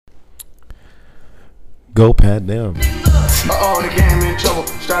go, Pat. Damn. The game in trouble.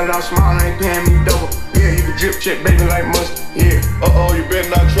 Started out small, ain't paying me double. Yeah, you can drip check, baby, like mustard. Yeah. You better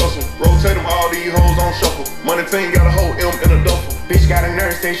not trust them. Rotate them, all these hoes on shuffle. Money thing got a whole M in a duffel. Bitch got a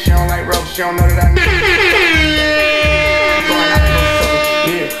nurse, say she don't like rubber. She don't know that I need it.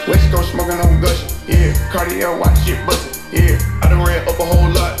 Yeah, West Coast smoking on gushing. Yeah, Cartier watch shit bustin'. Yeah, I done ran up a whole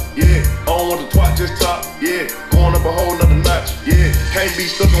lot. Yeah, I don't want the twat, just top. Yeah, going up a whole nother notch. Yeah, can't be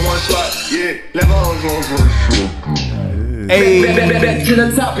stuck in one slot. Yeah, Hey, back to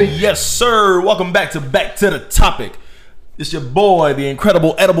the topic. Yes, sir. Welcome back to the Topic. It's your boy, the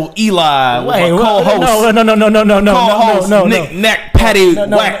incredible edible Eli. Wait, co-host. No. Nick Nack Patty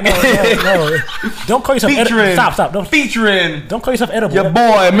Whack. No. Don't call yourself edible. Stop. Don't call yourself edible. Your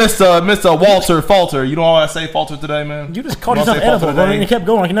boy, Mr. Walter Falter. You don't want to say Falter today, man? You just called yourself edible, bro, and you kept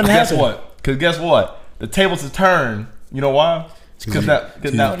going like nothing happened. Guess what? The tables have turned. You know why?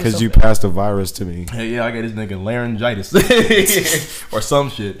 Because you passed the virus to me. Yeah, I got this nigga laryngitis or some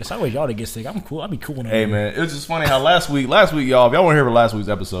shit. It's always y'all that get sick. I'm cool. I'll be cool. Hey man, it was just funny how last week, y'all, if y'all want to hear last week's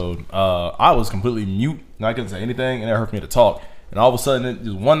episode, I was completely mute and I couldn't say anything, and it hurt for me to talk. And all of a sudden,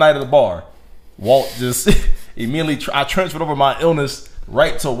 just one night at the bar, Walt just immediately I transferred over my illness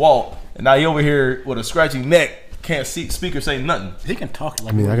right to Walt, and now he over here with a scratchy neck. Can't speak or say nothing. He can talk. I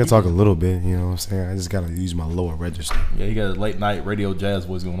can talk a little bit. You know what I'm saying? I just gotta use my lower register. Yeah, he got a late night radio jazz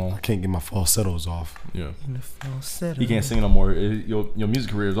voice going on. I can't get my falsettos off. Yeah, he can't sing no more. Your music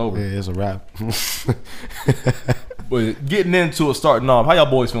career is over. Yeah, it's a wrap. But getting into it, starting off, how y'all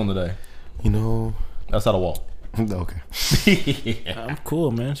boys feeling today? You know, outside of Walt. Okay. I'm cool,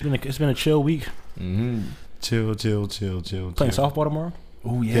 man. It's been a chill week. Mm-hmm. Chill. Playing softball tomorrow.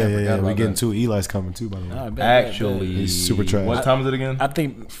 Oh yeah. We're getting two. Eli's coming too, by the way. Actually, he's super trash. What time is it again? I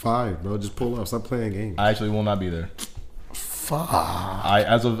think 5, bro. Just pull up. Stop playing games. I actually will not be there. Fuck.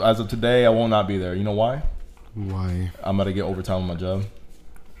 As of today, I will not be there. You know why? Why? I'm about to get overtime on my job.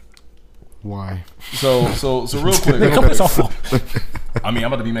 Why? So real quick. Come play softball. I mean,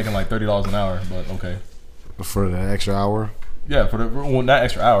 I'm about to be making like $30 an hour, but okay. For the extra hour? Yeah, for that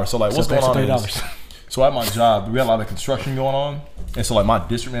extra hour. So like, what's going on? $30. So at my job, we had a lot of construction going on. And so like my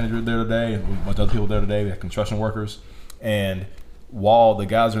district manager there today, and a bunch of other people there today, we had construction workers. And while the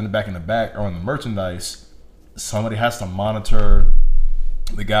guys are in the back are on the merchandise, somebody has to monitor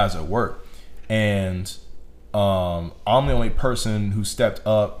the guys at work. And I'm the only person who stepped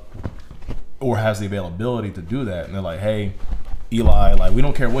up or has the availability to do that. And they're like, hey, Eli, like we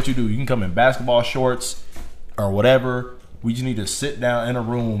don't care what you do. You can come in basketball shorts or whatever. We just need to sit down in a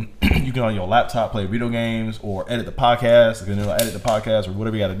room. You can on your laptop play video games or edit the podcast. Edit the podcast or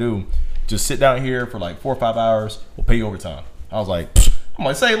whatever you got to do. Just sit down here for like 4 or 5 hours. We'll pay you overtime. I was like,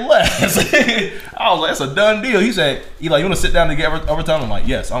 say less. I was like, that's a done deal. He said, Eli, you want to sit down to get overtime? I'm like,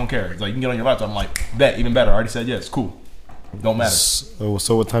 yes, I don't care. He's like, you can get on your laptop. I'm like, bet, even better. I already said yes. Cool. Don't matter.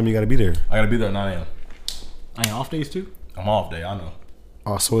 So what time you got to be there? I got to be there at 9 a.m. Are you off days too? I'm off day. I know.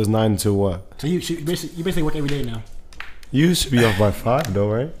 Oh, so it's 9 to what? So you basically work every day now. You should be off by 5 though,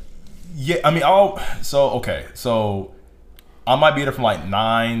 right? Yeah, I mean, so I might be there from like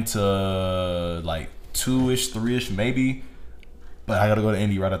 9 to like 2-ish, 3-ish maybe, but I gotta go to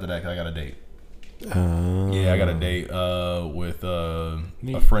Indy right after that because I got a date. Yeah, I got a date with a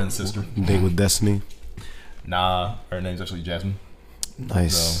friend's sister. Date with Destiny? Nah, her name's actually Jasmine.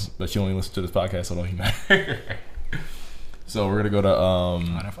 Nice. So, but she only listens to this podcast, so it don't even matter. So we're gonna go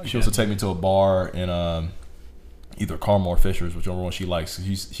to she wants to take me to a bar in either Carmel or Fisher's, whichever one she likes.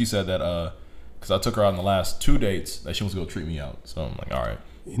 She said that because I took her out on the last 2 dates that she wants to go treat me out. So I'm like, all right.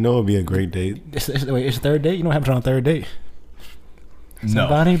 You know, it'd be a great date. It's third date. You know what happens on a third date? No.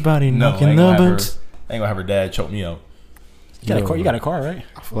 Somebody no, knocking the boots. I ain't gonna have her dad choke me out. You got a car, right?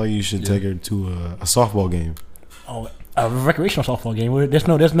 I feel like you should take her to a softball game. Oh, a recreational softball game where there's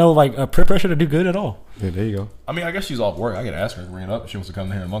no like peer pressure to do good at all. Yeah, there you go. I mean, I guess she's off work. I could ask her to bring it up if she wants to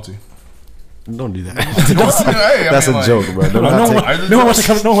come here in Muncie. Don't do that. That's a joke, bro. No one wants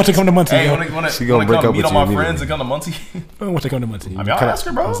to come to Muncie. Hey, she gonna break up with you. Meet all my friends and come to Muncie. No one wants to come to Muncie. I mean, I'll ask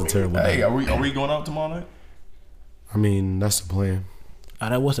her, bro. That's a terrible Hey, are we going out tomorrow night? I mean, that's the plan. Oh,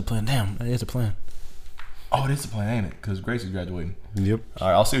 that was the plan. Damn, that is the plan. Oh, it is the plan, ain't it? Because Gracie's graduating. Yep. All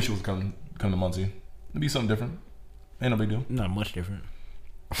right, I'll see if she wants to come to Muncie. It'll be something different. Ain't no big deal. Not much different.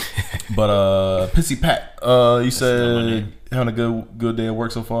 But Pissy Pat, you said having a good day at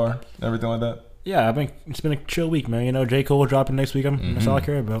work so far, everything like that. Yeah, it's been a chill week, man. You know, J. Cole dropping next week. That's all I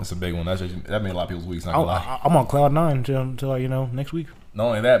care about. That's a big one. That made a lot of people's weeks. Not gonna lie. I'm on cloud 9 until next week. Not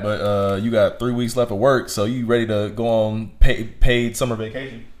only that, but you got 3 weeks left of work, so you ready to go on paid summer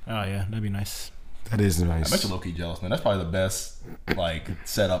vacation? Oh yeah, that'd be nice. That is I nice. bet you're low key jealous, man. That's probably the best like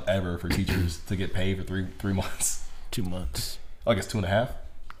setup ever for teachers to get paid for three months. 2 months. I guess 2.5.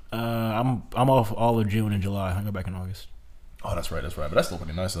 I'm off all of June and July. I go back in August. Oh, that's right. But that's still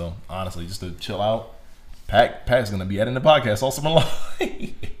pretty nice though. Honestly, just to chill out. Pat's gonna be editing the podcast all summer long.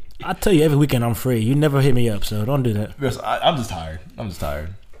 I tell you, every weekend I'm free. You never hit me up, so don't do that. Yes, I'm just tired.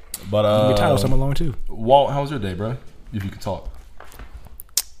 But You'll be tired of summer long too. Walt, how was your day, bro? If you could talk.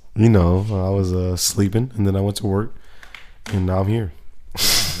 You know, I was sleeping, and then I went to work, and now I'm here.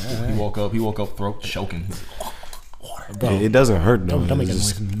 He woke up throat choking. It doesn't hurt though. Don't make that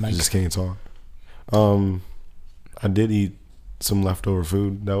It's noise, Mike. just can't talk. I did eat some leftover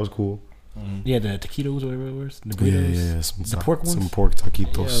food. That was cool. Yeah, the taquitos or whatever it was. The Yeah, burritos. Some The pork ones? Some pork Yo,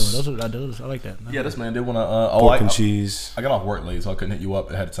 taquitos. those I like that. Yeah, this man did want to. Pork and cheese. I got off work late, so I couldn't hit you up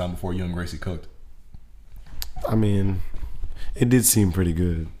ahead of time before you and Gracie cooked. I mean, it did seem pretty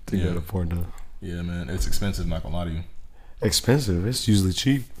good to Yeah. go to Porta. Yeah, man, it's expensive. Not gonna lie to you. Expensive. It's usually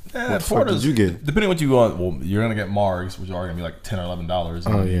cheap. Yeah, What the fuck did you get? Depending what you want, well, you're gonna get Margs, which are gonna be like $10 or $11.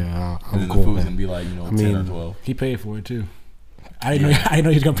 Oh yeah, and I'm then cool. the food's Man. gonna be like 10 or mean, 12. He paid for it too. I didn't know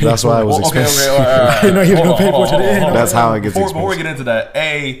he was gonna pay That's for why it. it was Okay, expensive. all right. I didn't know he was gonna pay for it to the end. That's how it gets Before we expensive. get into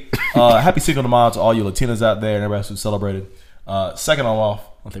that, happy Cinco de Mayo to all you Latinas out there and everybody who celebrated. Second on off,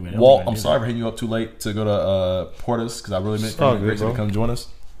 don't think Walt, I I'm did sorry for hitting you up too late to go to Portis because I really meant all for good, Gracie to bro. come join us.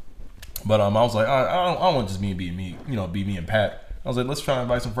 But I was like, I don't want just me and be me, be me and Pat. I was like, let's try to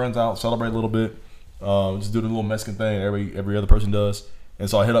invite some friends out, celebrate a little bit, just do the little Mexican thing every other person does. And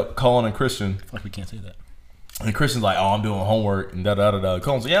so I hit up Colin and Christian. Like we can't say that. And Christian's like, oh, I'm doing homework and da-da-da-da.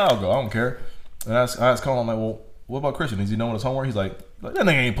 Colin's like, yeah, I'll go. I don't care. And I asked Colin, I'm like, well, what about Christian? Is he doing his homework? He's like, that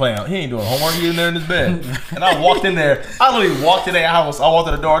nigga ain't playing. He ain't doing homework. He in there in his bed. And I walked in there. I literally walked in their house. I walked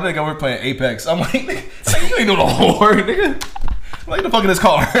to the door. Nigga, we're playing Apex. I'm like, nigga, you ain't doing no homework, nigga. I'm like, get the fuck in this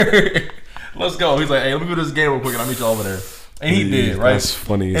car. Let's go. He's like, hey, let me do this game real quick and I'll meet you over there. And he did, right? That's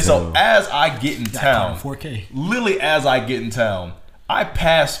funny And as so hell. as I get in town, 4K. literally as I get in town, I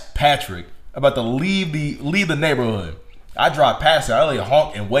pass Patrick about to leave the neighborhood. I drive past him. I literally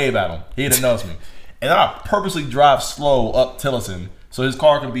honk and wave at him. He didn't notice me. And then I purposely drive slow up Tillotson so his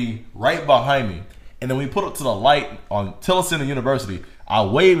car can be right behind me. And then we put up to the light on Tillotson and University. I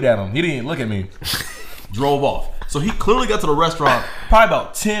waved at him. He didn't even look at me. Drove off. So he clearly got to the restaurant probably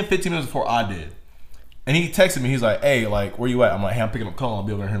about 10, 15 minutes before I did. And he texted me. He's like, hey, like, where you at? I'm like, hey, I'm picking up Colin. I'll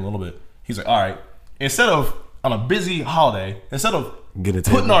be over here in a little bit. He's like, all right. Instead of, on a busy holiday, instead of Get a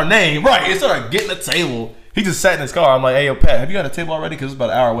putting table. our name, right, instead of getting a table, he just sat in his car. I'm like, hey, yo, Pat, have you got a table already? Because it's about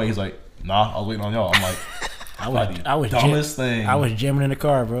an hour away. He's like, nah, I was waiting on y'all. I'm like, I was dumbest thing. I was jamming in the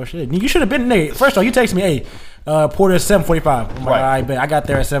car, bro. Shit, you should have been there. First of all, you texted me, hey, Porter 7:45. I'm like, Right. I bet I got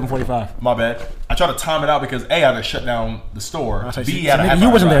there at 7:45. My bad. I tried to time it out because A, I had to shut down the store. I was like, B, shit, I had a nigga, half you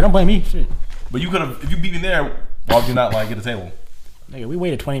hour wasn't there. drive. Don't blame me. Shit. But you could have, if you beat me there, why would you not like get a table? Nigga, we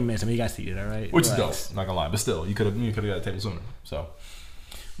waited 20 minutes and we got seated. All right, Which is dope. Relax. Not gonna lie, but still, you could have got a table sooner. So,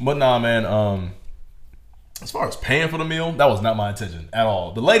 but nah, man. As far as paying for the meal, that was not my intention at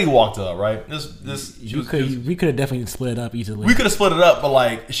all. The lady walked up, right? We could have definitely split it up easily. We could have split it up, but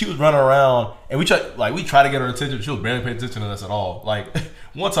like she was running around, and we tried to get her attention. She was barely paying attention to us at all. Like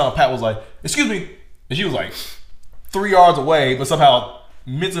one time, Pat was like, "Excuse me," and she was like 3 yards away, but somehow,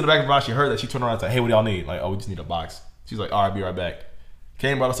 midst in the back of her mind, she heard that. She turned around and said, "Hey, what do y'all need?" Like, "Oh, we just need a box." She's like, "All right, be right back."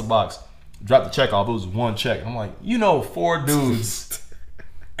 Came, brought us a box, dropped the check off. It was one check. I'm like, 4 dudes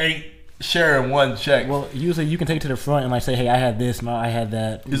ain't sharing one check. Well, usually you can take it to the front and like say, hey, I had this, no, I had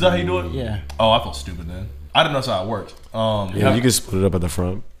that. Is that how you do it? Yeah. Oh, I felt stupid then. I didn't know that's how it worked. Yeah, you can split it up at the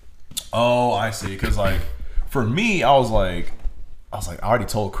front. Oh, I see. Because like for me, I was like, I already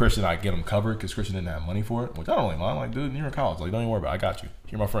told Christian I'd get him covered because Christian didn't have money for it, which I don't really mind. Like, dude, you're in college. Like, don't even worry about it. I got you.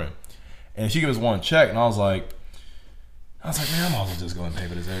 You're my friend. And she gave us one check, and I was like, man, I might as well just go and pay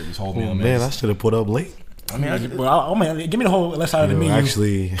for this. Just hold me on, Man, I should have put up late. I mean, Well, give me the whole left side of the menu.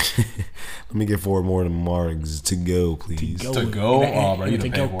 Actually, let me get 4 more of the Margs to go, please. to go, And bro, a you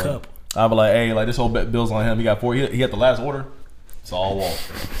done to-go pay for cup. it. I'd be like, hey, like this whole bill's on him. He got 4. He got the last order. It's all Walt.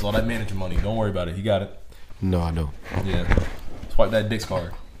 It's all that manager money. Don't worry about it. He got it. No, I don't. Yeah. Swipe that Dick's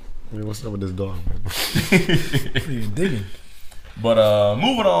card. Man, what's up with this dog, man? You're digging. But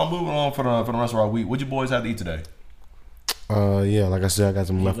moving on for the rest of our week. What you boys have to eat today? Yeah, like I said, I got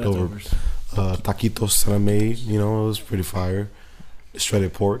some leftover Leftovers. taquitos that I made. You know, it was pretty fire.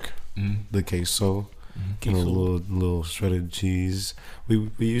 Shredded pork, the queso, you know, little shredded cheese. We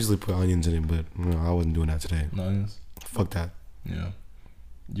usually put onions in it, but I wasn't doing that today. No onions. Fuck that. Yeah.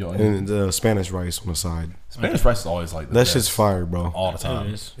 Yo, And the Spanish rice on the side. Spanish rice is always like the That best. shit's fire, bro. all the time.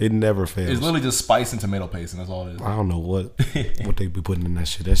 It is. It never fails. It's literally just spice and tomato paste, and that's all it is. I don't know what they be putting in that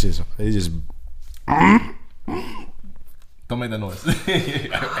shit. That shit's it just Don't make that noise.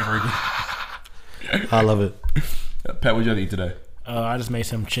 Ever again. I love it. Pat, what'd you have to eat today? I just made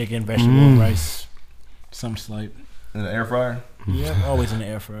some chicken, vegetable, rice, some slight. In the air fryer? Yeah, always in the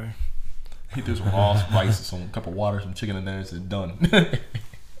air fryer. He threw some raw rice, some cup of water, some chicken in there, and said done.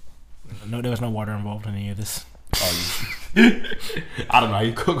 No, there was no water involved in any of this. I don't know how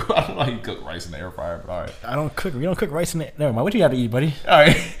you cook. I don't know how you cook rice in the air fryer, but all right. I don't cook. You don't cook rice in it. Never mind. What you got to eat, buddy? All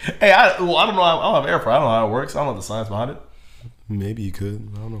right. Hey, I don't know. I don't have air fryer. I don't know how it works. I don't know the science behind it. Maybe you could.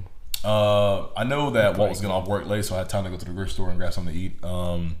 I don't know. I know that Walt was getting off work late, so I had time to go to the grocery store and grab something to eat.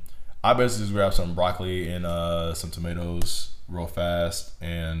 I basically just grabbed some broccoli and some tomatoes real fast,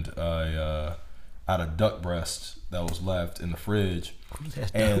 and I had a duck breast that was left in the fridge.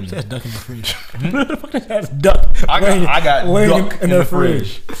 And who's that duck in the fridge? Who the fuck has duck? I got duck in the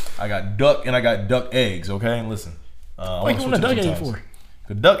fridge. fridge. I got duck and I got duck eggs. Okay, listen. What you want a duck egg for?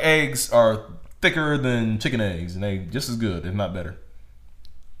 The duck eggs are thicker than chicken eggs, and they just as good, if not better.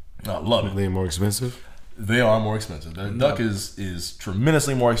 I love it. Are they more expensive? They are more expensive. The duck is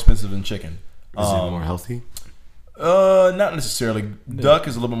tremendously more expensive than chicken. Is it more healthy? Not necessarily. Duck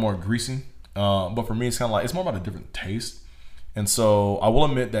is a little bit more greasy, but for me, it's kind of like it's more about a different taste. And so I will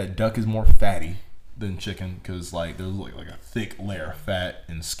admit that duck is more fatty than chicken because like there's like a thick layer of fat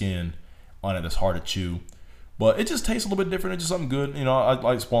and skin on it that's hard to chew. But it just tastes a little bit different. It's just something good. You know, I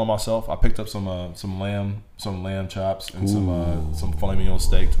like spoiling myself. I picked up some lamb chops and some filet mignon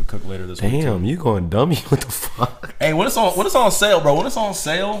steak to cook later this week. Damn, you going dummy? What the fuck? Hey, when it's on sale, bro. When it's on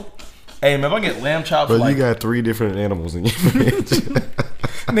sale, hey man, if I get lamb chops, But you got 3 different animals in your fridge.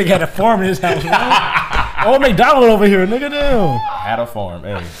 Nigga had a farm in his house. Oh, McDonald over here, nigga. Damn. Had a farm.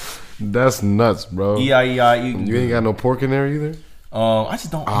 Hey, That's nuts, bro. E-I-E-I-E. You ain't got no pork in there either? I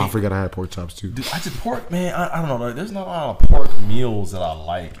just don't. I forgot I had pork chops too. Dude, I just pork, man. I don't know. Like, there's not a lot of pork meals that I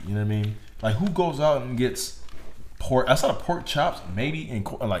like. You know what I mean? Like, who goes out and gets pork? Outside of pork chops, maybe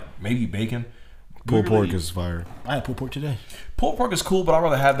maybe bacon. Pulled pork is fire. I had pulled pork today. Pulled pork is cool, but I'd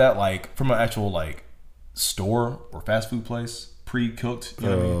rather have that like from an actual like store or fast food place, pre-cooked. You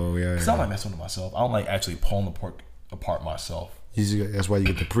know what I mean? Yeah. Because I don't like messing with myself. I don't like actually pulling the pork apart myself. That's why you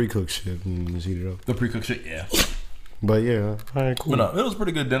get the pre-cooked shit and just heat it up. The pre-cooked shit, yeah. But yeah, all right, cool. But no, it was a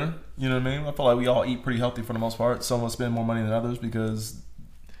pretty good dinner. You know what I mean? I feel like we all eat pretty healthy for the most part. Some of us spend more money than others because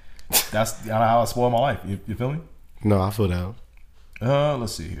that's how I spoil my life. You feel me? No, I feel that.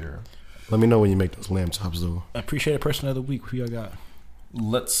 Let's see here. Let me know when you make those lamb chops though. Appreciated person of the week. Who y'all got?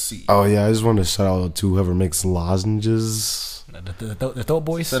 Let's see. Oh yeah, I just want to shout out to whoever makes lozenges. The Throat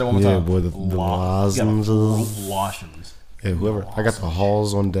Boys. Say that one more Yeah, time. boy, the lozenges. Lozenges. Yeah, whoever. I got the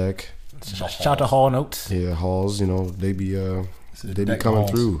Halls on deck. Shout out to Hall Notes. Yeah, Halls. You know they be coming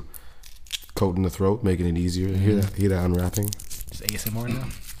through, coating the throat, making it easier. Mm-hmm. Hear that unwrapping. Just ASMR now.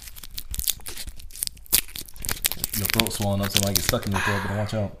 Your throat swelling up, so it might get stuck in your throat. But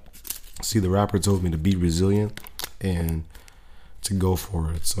watch out. See, the rapper told me to be resilient and to go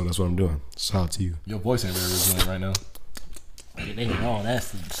for it, so that's what I'm doing. Shout out to you. Your voice ain't very resilient right now. They know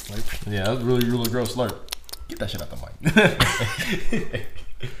that's slurp. Yeah, that's really gross slurp. Get that shit out the mic.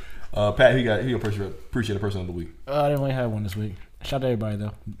 Pat, he appreciate a person of the week. I didn't really have one this week. Shout out to everybody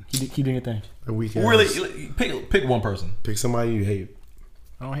though. He doing a thing. A week. Really, pick one person. Pick somebody you hate.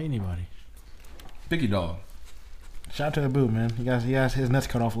 I don't hate anybody. Pick your dog. Shout out to the boo, man. He got his nuts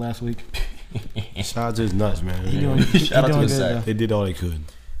cut off last week. Shout out to his nuts, man. Shout out to his sack. They did all they could.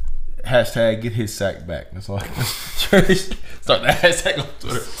 Hashtag get his sack back. That's all. Start the hashtag on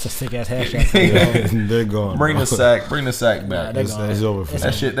Twitter. It's a sick ass hashtag. They're gone. Bring the sack back. Nah, It's over for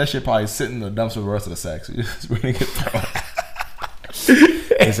That shit probably sitting in the dumpster for the rest of the sack. So you just really get thrown.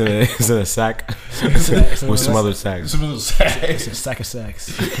 It's in a sack with some other sacks. It's a sack of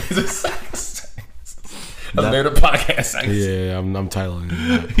sacks. It's a sack of sacks. That's their podcast sacks. Yeah, I'm titling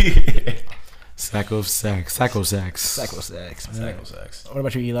it. Yeah. Sack of sacks. Sacco sacks. Sack of sacks. Sack of sacks. What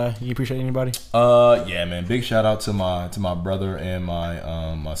about you, Eli? You appreciate anybody? Yeah, man. Big shout out to my brother and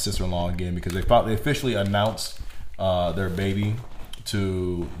my sister-in-law again because they officially announced their baby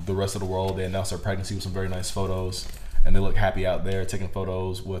to the rest of the world. They announced their pregnancy with some very nice photos, and they look happy out there taking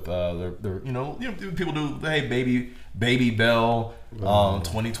photos with their people do hey baby Belle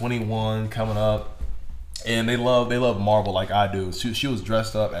 2021 coming up. And they love Marvel like I do. She was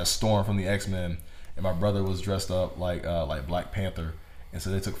dressed up as Storm from the X-Men, and my brother was dressed up like Black Panther. And so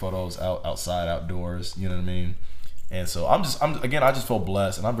they took photos outside, outdoors. You know what I mean? And so I just feel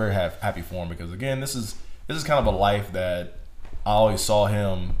blessed, and I'm very happy for him because again, this is kind of a life that I always saw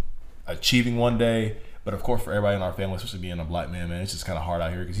him achieving one day. But of course, for everybody in our family, especially being a black man, it's just kind of hard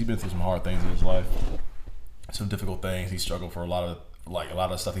out here because he's been through some hard things in his life, some difficult things. He struggled for a lot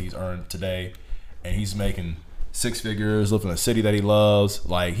of stuff that he's earned today. and he's making 6 figures, living in a city that he loves.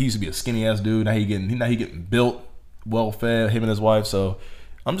 Like, he used to be a skinny ass dude. Now he getting built, well fed, him and his wife. So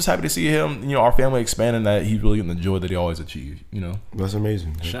I'm just happy to see him, our family expanding, that he's really getting the joy that he always achieved, That's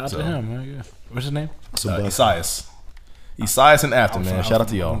amazing. Man. Shout out to him, man. Yeah. What's his name? Esaias and Afton, man. Shout out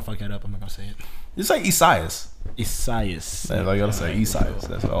to y'all. I'm gonna fuck that up. I'm not gonna say it. Just say Esaias. Esaias. That's all you gotta say. Esaias.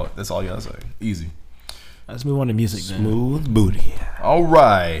 That's all you gotta say. Easy. Let's move on to music then. Smooth booty. All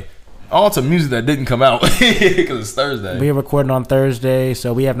right. On to music that didn't come out because it's Thursday. We are recording on Thursday,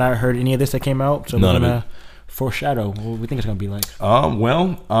 so we have not heard any of this that came out. So None we're of gonna foreshadow what we think it's gonna be like.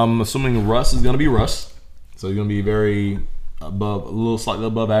 Well, I'm assuming Russ is gonna be Russ, so he's gonna be slightly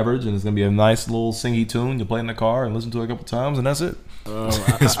above average, and it's gonna be a nice little singy tune you play in the car and listen to it a couple times, and that's it.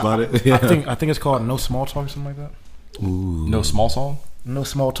 That's about it. Yeah. I think it's called No Small Talk or something like that. Ooh. No small song. No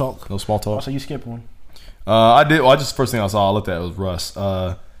Small Talk. No small talk. Also, you skipped one. I did. Well, first thing I saw, I looked at was Russ.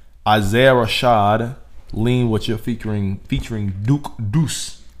 Isaiah Rashad, Lean With You, featuring Duke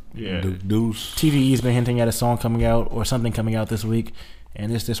Deuce. Yeah. Duke Deuce. TDE's been hinting at a song coming out or something coming out this week,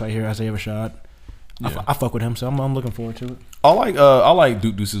 and this right here, Isaiah Rashad. Yeah. I fuck with him, so I'm looking forward to it. I like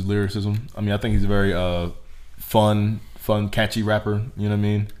Duke Deuce's lyricism. I mean, I think he's a very fun, catchy rapper. You know what I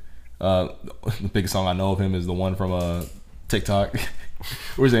mean? The biggest song I know of him is the one from TikTok.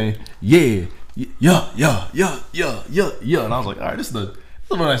 Where he's saying, yeah, and I was like, all right, this is a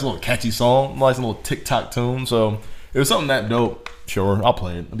nice little catchy song, nice little TikTok tune. So it was something that dope. Sure, I'll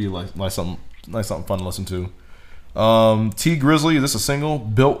play it. It'll be like something fun to listen to. T Grizzly, is this a single?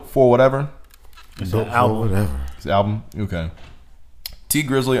 Built for Whatever. It's an album. Whatever. It's an album. Okay. T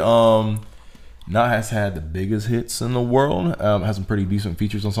Grizzly not has had the biggest hits in the world. Has some pretty decent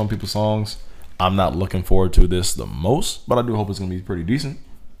features on some people's songs. I'm not looking forward to this the most, but I do hope it's gonna be pretty decent.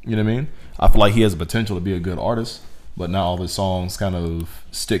 You know what I mean? I feel like he has the potential to be a good artist, but not all of his songs kind of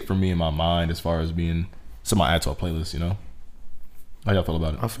stick for me in my mind as far as being something I add to a playlist. How y'all feel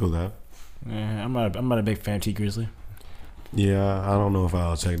about it? I feel that. Yeah, I'm not a big fan of T Grizzly. Yeah, I don't know if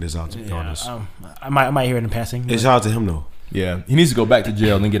I'll check this out, to be honest. I might hear it in passing. It's shout out to him though. Yeah, he needs to go back to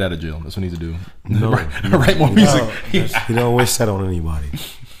jail and then get out of jail. That's what he needs to do. No. Write more music. You don't wish that on anybody.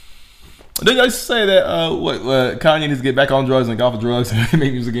 Didn't y'all say that Kanye needs to get back on drugs and get off of drugs and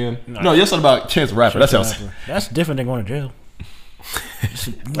make music again? No, y'all said about Chance the Rapper. That's what I was. That's different than going to jail.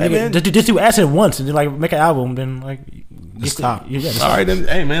 Just do acid once and then like make an album, then like stop. All right, then.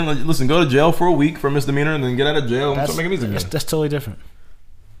 Hey man, listen, go to jail for a week for misdemeanor and then get out of jail and start making music again. That's totally different.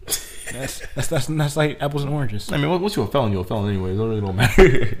 That's like apples and oranges. I mean, once you're a felon, you're a felon anyway. It really don't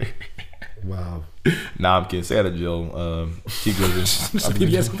matter. Wow. Nah, I'm kidding. Stay out of jail. T Grizzly.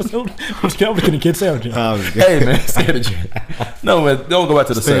 PBS episode. I'm kidding. Kids stay out of jail. Hey man, stay out of jail. No man, don't go back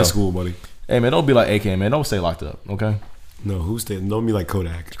to the Stay cell. in school, buddy. Hey man, don't be like AK man. Don't stay locked up. Okay. No, who stayed? Don't be like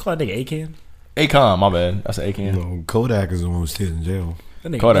Kodak. You call that nigga A-Can? Akon, my bad. I said Akon. No, Kodak is the one who stayed in jail.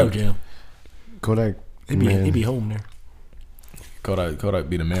 That nigga Kodak. love jail. Kodak. He be home there. Kodak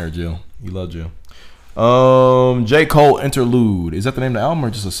be the mayor of jail. You love jail. J. Cole Interlude. Is that the name of the album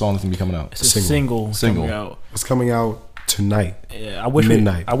or just a song that's gonna be coming out? It's a single. Single. Coming out. It's coming out tonight. Yeah, I wish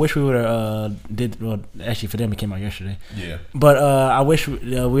midnight. I wish we would have did. Well, actually, for them it came out yesterday. Yeah. But I wish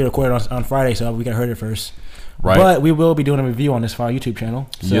we recorded on Friday, so we could heard it first. Right. But we will be doing a review on this for our YouTube channel.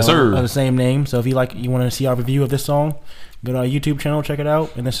 So, Yes, sir. Of the same name. So if you want to see our review of this song, go to our YouTube channel, check it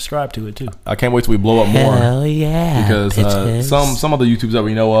out, and then subscribe to it too. I can't wait till we blow up more. Hell yeah! Because some of the YouTubes that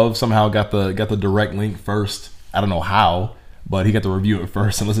we know of somehow got the direct link first. I don't know how, but he got to review it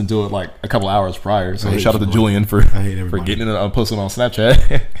first and listen to it like a couple hours prior. So shout out to Julian for getting it posting on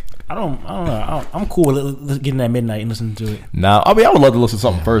Snapchat. I don't know. I'm cool with getting at midnight and listening to it. Nah, I mean I would love to listen to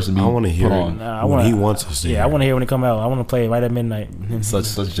something first and be I want to hear put it on. when he wants us to. Yeah, I want to hear when it come out. I want to play it right at midnight.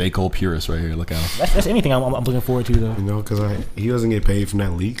 Such J. Cole purist right here. Look out. That's anything I'm looking forward to though. You know, because he doesn't get paid from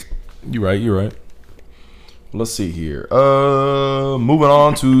that leak. You're right. Let's see here. Moving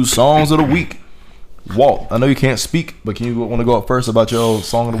on to songs of the week. Walt, I know you can't speak, but can you want to go up first about your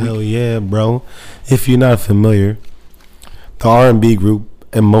song of the week? Hell yeah, bro. If you're not familiar, the R&B group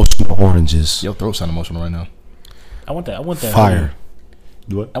Emotional Oranges. Your throat sound emotional right now. I want that Fire.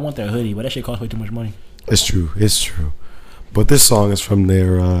 Hoodie. What? I want that hoodie, but that shit costs way too much money. It's true. But this song is from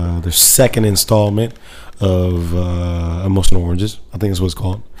their second installment of Emotional Oranges. I think that's what it's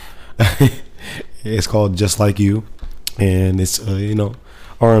called. It's called Just Like You, and it's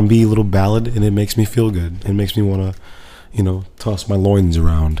R&B little ballad, and it makes me feel good. It makes me want to, toss my loins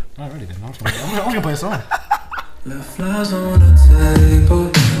around. Alrighty then. I'm gonna play a song. Left flies on the table,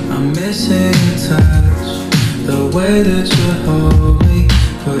 I'm missing your touch. The way that you hold me,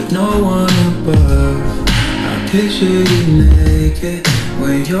 put no one above. I picture you naked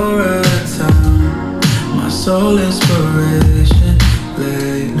when you're out of town. sole inspiration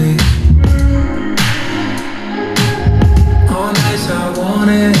lately. All nights I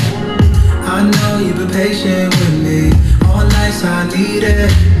want it. I know you've been patient with me. All nights I need it.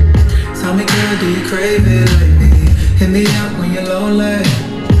 Tell me, girl, do you crave it like me? Hit me up when you're lonely.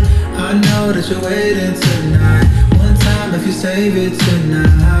 I know that you're waiting tonight. One time if you save it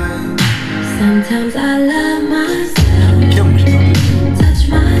tonight. Sometimes I love myself, touch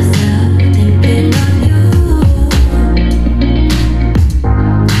myself, thinking of you.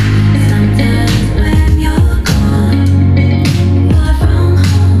 Sometimes when you're gone, far from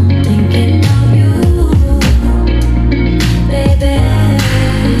home, thinking of you, baby.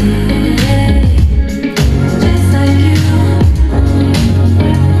 Just like you,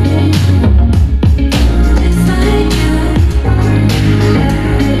 just like you.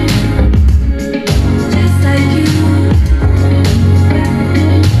 Just like you,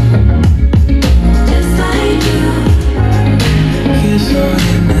 just like you. Kiss on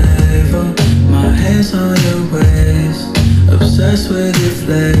your navel, my hands on your waist. Obsessed with your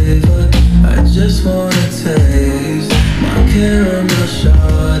flavor, I just wanna taste my caramel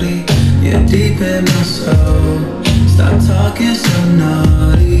shawty. You're deep in my soul. Stop talking so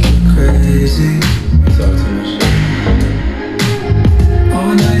naughty, you're crazy. Talk too much.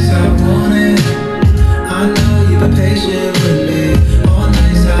 All nights I want it. I know you've been patient with me. All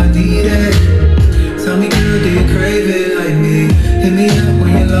nights I need it. Tell me, girl, do you crave it like me? Hit me up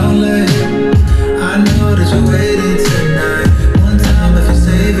when you're lonely. I know that you're waiting tonight. One time if you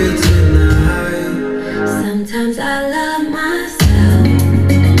save it tonight. Sometimes I love myself,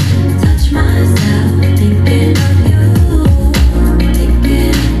 touch myself, thinking of you,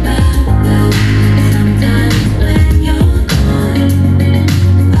 thinking about you. Sometimes when you're gone,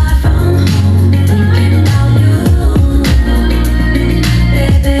 far from home, thinking about you,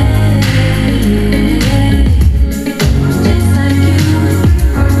 baby. Just like you, just like you, just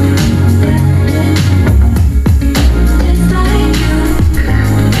like you.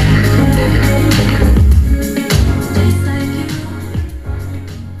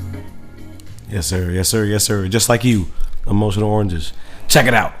 Yes, sir. Yes, sir. Yes, sir. Just like you, Emotional Oranges. Check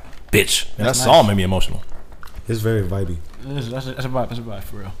it out, bitch. Man, that song made me emotional. It's very vibey. That's a vibe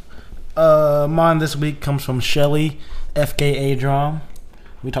for real. Mine this week comes from Shelly, FKA Drum.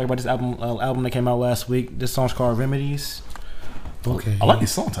 We talked about this album that came out last week. This song's called Remedies. Okay. I like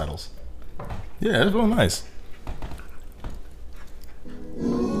these song titles. Yeah, it's real nice.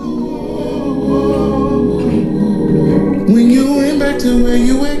 When you went back to where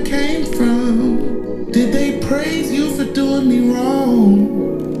you had came from, did they praise you for doing me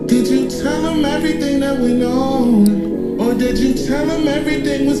wrong? Did you tell them everything that went on? Or did you tell them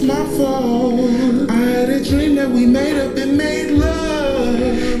everything was my fault? I had a dream that we made up and made love,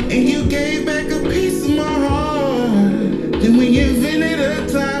 and you gave back a piece of my heart. Then we invented a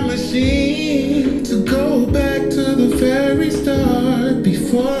time machine to go back to the very start,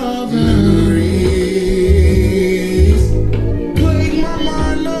 before all the memories plague my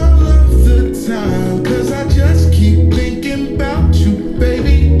mind all of the time. Cause I just keep thinking about you,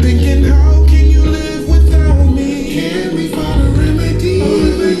 baby. Thinking, how can you live without me? Can we find a remedy? For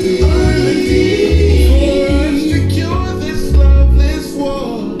us to cure this loveless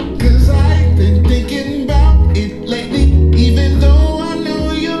war. Cause I've been thinking about it lately, even though I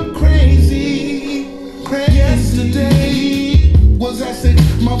know you're crazy. Yesterday was our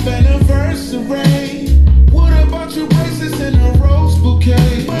 6th-month anniversary. What about your bracelets and a rose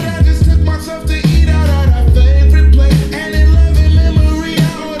bouquet? But I just took myself to eat out at our favorite place, and in loving memory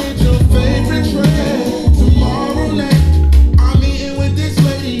I ordered your favorite tray. Tomorrow night I'm eating with this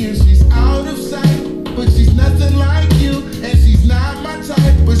lady, and she's out of sight, but she's nothing like you, and she's not my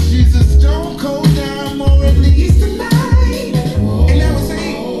type, but she's a stone cold dime, or at least tonight. And I would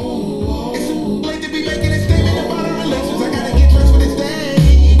say it's too late to be making a statement about our relations. I gotta get dressed for this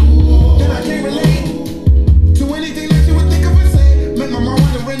day. Then I can't relate to anything that you would think of and say. Make my mind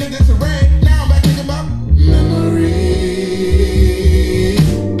wandering in disarray. Now I'm back thinking about memories.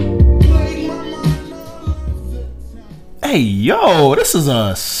 Plague my mind all of the time. Hey, yo, this is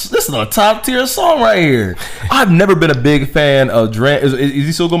a top tier song right here. I've never been a big fan of Dram. Is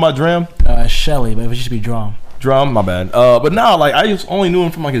he still going by Dram? Shelly, but it should be Drum. Drum, my bad. But now, like, I just only knew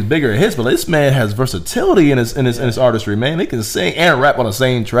him from like his bigger hits, but this man has versatility in his artistry, man. He can sing and rap on the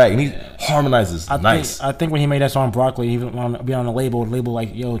same track, and he harmonizes nice. I think when he made that song Broccoli, he wanted to be on the label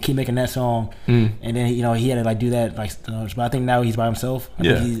like, yo, keep making that song, and then he had to like do that, like. But I think now he's by himself. I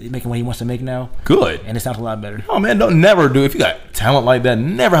think he's making what he wants to make now. Good. And it sounds a lot better. Oh man, don't never do if you got talent like that.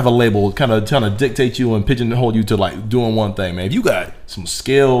 Never have a label kind of trying to dictate you and pigeonhole you to like doing one thing, man. If you got some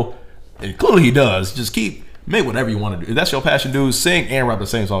skill, and clearly he does, just keep make whatever you want to do. If that's your passion, dude, sing and rap the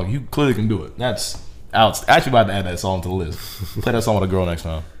same song. You clearly can do it. That's out. Actually, about to add that song to the list. Play that song with a girl next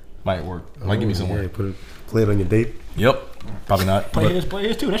time. Might work. Might give me some work. Yeah, play it on your date. Yep. Probably not. Play his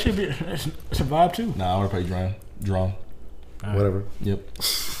too. That should be it's a vibe too. Nah, I would play drum. Whatever. Yep.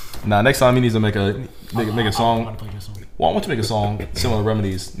 Nah, next time he needs to make a song. I want to play this song. Well, I want you to make a song similar to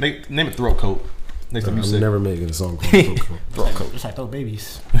Remedies. Name it Throat Coat. Next time you I'm sing. never making a song called Throat Coat. Just like those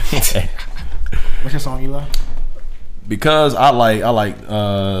babies. What's your song, Eli? Because I like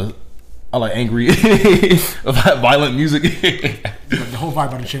angry, violent music. The whole vibe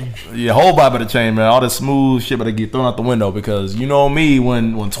about to change. Yeah, whole vibe of the chain, man. All this smooth shit better get thrown out the window because you know me,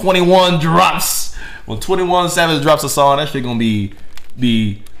 when 21 drops, when 21 Savage drops a song, that shit gonna be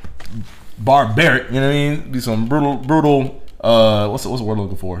barbaric. You know what I mean? Be some brutal. What's the word I'm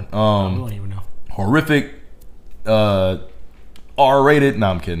looking for? I don't even know. Horrific, R-rated. No,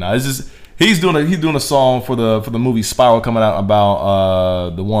 I'm kidding. Nah, it's just he's doing a song for the movie Spiral coming out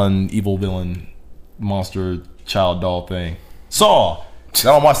about the one evil villain monster child doll thing. Saw. I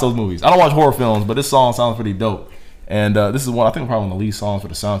don't watch those movies. I don't watch horror films, but this song sounds pretty dope. And this is one I think probably one of the lead songs for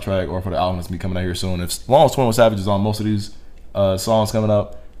the soundtrack or for the album that's gonna be coming out here soon. As long as 21 Savage is on most of these songs coming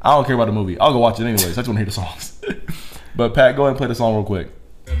up, I don't care about the movie. I'll go watch it anyways. I just want to hear the songs. But Pat, go ahead and play the song real quick.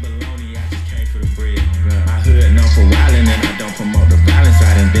 Hood known for wildin' and I don't promote the violence.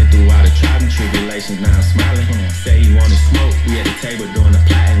 I done been through all the trials and tribulations, now I'm smiling. Say you wanna smoke, we at the table doing the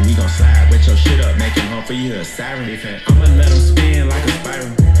plotting. We gon' slide, wet your shit up, make him home for you, a siren. I'ma let him spin like a spiral.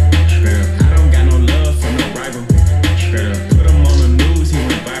 I don't got no love for no rival. Put him on the news, he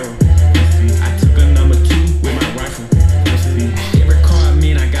went viral. I took a number 2 with my rifle. Every car I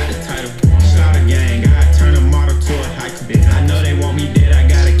mean, I got the title. Slaughter gang, I turn a model to a hiker. I know they want me dead, I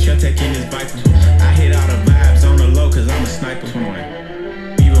got a kill tech in this Viper. I hit all the vibes on the low cause I'm a sniper.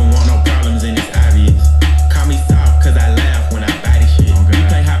 Even want no problems and it's obvious. Call me soft cause I laugh when I body shit. We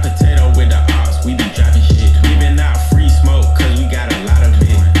play hot potato with the ops, we be dropping shit. Giving out free smoke cause we got a lot of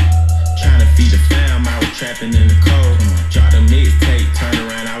it. Trying to feed the fam, I was trapping in the cold. Dropped a mixtape, turned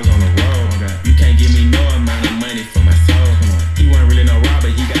around, I was on the road. You can't give me no amount of money for my soul. He wasn't really no robber,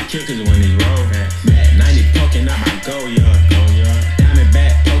 he got killed cause when his road. Mad 90 poking out my Goyard. Diamond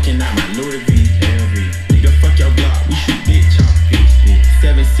back poking out my Louis V. Nigga, fuck your block, we shoot big chop.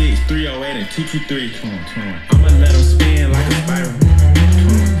 76, 308, and 223. I'ma let him spin like a spiral.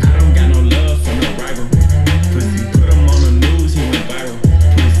 I don't got no love for no rival. Pussy, put him on the news, he went viral.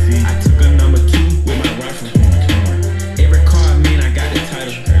 I took a number 2 with my rifle. Every car I mean, I got the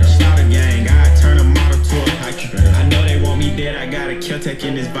title. Slaughter gang, I turn a model to a hiker. I know they want me dead, I got a kill tech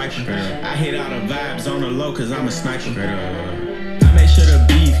in this Viper. I hit all the vibes on the low cause I'm a sniper. I make sure the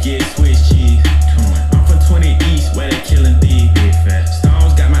beef get Swiss cheese. I'm from 20 East where they killing thieves.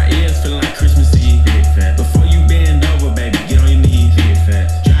 Stones got my ears feeling like Christmas Eve. Before you bend over, baby, get on your knees.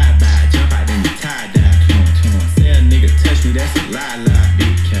 Drive by, jump out, then you tie-dye. Say a nigga touch me, that's a lie.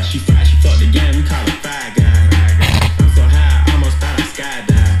 She fried, she fucked the game, we call her Five Guys. I'm so high, I almost thought I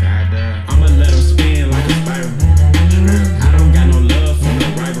skydive. I'ma let him spin like a spiral. I don't got no love for no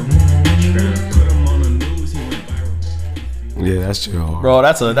rival. Put him on the news, he went viral. Yeah, that's your hard. Bro,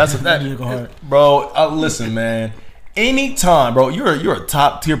 that bro, listen, man. Anytime, bro, you're a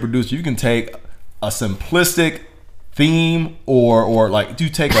top tier producer. You can take a simplistic theme or like you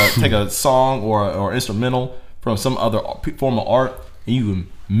take a song or instrumental from some other form of art and you can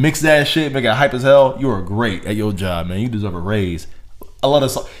mix that shit, make it hype as hell. You are great at your job, man. You deserve a raise. I love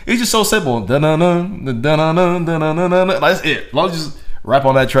this song. It's just so simple. That's it. As long as you just rap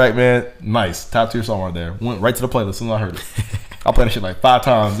on that track, man. Nice. Top tier song right there. Went right to the playlist as soon as I heard it. I played that shit like 5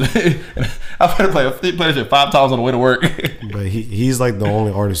 times. I play that shit 5 times on the way to work. But he's like the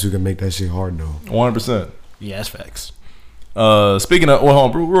only artist who can make that shit hard though. 100%. Yeah, that's facts. Speaking of, well,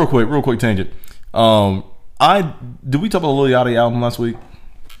 hold on, real quick tangent. Did we talk about the Lil Yachty album last week?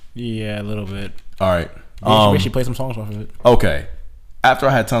 Yeah, a little bit. All right. We actually play some songs off of it. Okay. After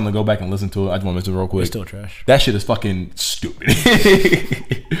I had time to go back and listen to it, I just want to mention it real quick. It's still trash. That shit is fucking stupid.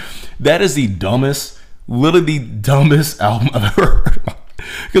 That is the dumbest, literally the dumbest album I've ever heard.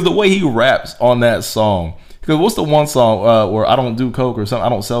 Because the way he raps on that song. Because what's the one song where I don't do coke or something? I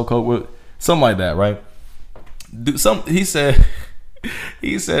don't sell coke with something like that, right? He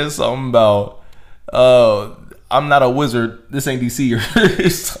said something about I'm not a wizard. This ain't DC or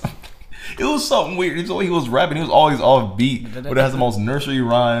something. It was something weird. It's the way he was rapping. He was always off beat, but it has the most nursery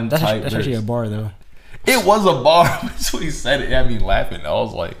rhyme That's type. actually a bar though. It was a bar. That's what he said. It had me laughing. I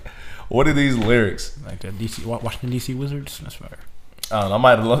was like, "What are these lyrics?" Like the DC Washington DC Wizards. That's fire. I don't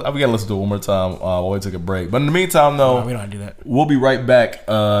know. We gotta listen to it one more time while we take a break. But in the meantime, though, No, we don't do that. we'll be right back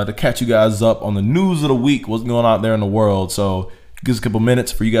to catch you guys up on the news of the week. What's going on out there in the world? So give us a couple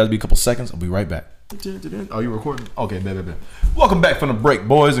minutes for you guys to be a couple seconds. I'll be right back. Oh, you recording? Okay, baby. Welcome back from the break,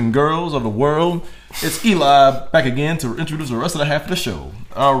 boys and girls of the world. It's Eli back again to introduce the rest of the half of the show.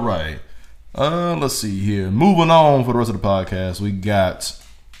 All right. Let's see here. Moving on for the rest of the podcast, we got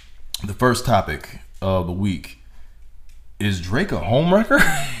the first topic of the week. Is Drake a homewrecker?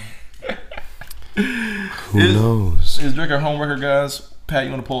 Who knows? Is Drake a homewrecker, guys? Pat,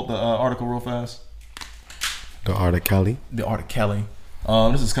 you want to pull up the article real fast? The Art of Cali. The Art of Kelly.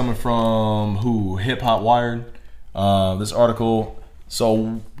 This is coming from who? Hip Hop Wired. This article.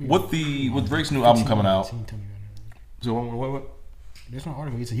 So with Drake's new album coming out. So what? There's no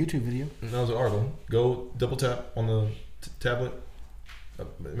article. It's a YouTube video. That was an article. Go double tap on the tablet. I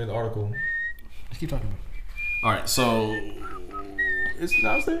made the article. Just keep talking about it. All right, so it's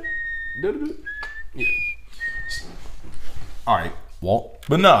downstairs. Yeah. All right, Walt.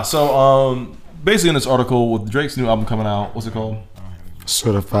 But nah, so basically in this article with Drake's new album coming out, what's it called?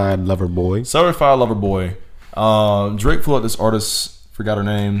 Certified Lover Boy. Certified Lover Boy. Drake flew at this artist, forgot her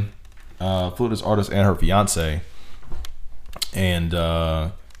name. Flew at this artist and her fiance, and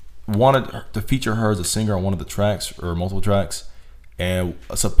wanted to feature her as a singer on one of the tracks or multiple tracks. And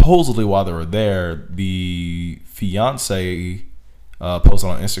supposedly while they were there, the fiance posted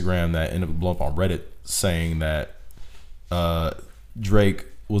on Instagram that ended up blowing up on Reddit saying that Drake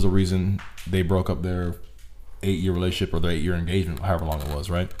was the reason they broke up their 8-year relationship or their 8-year engagement, however long it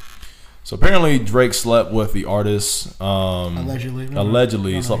was, right? So apparently Drake slept with the artist.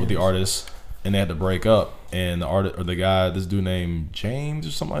 Allegedly slept with the artist, and they had to break up. And the artist or the guy, this dude named James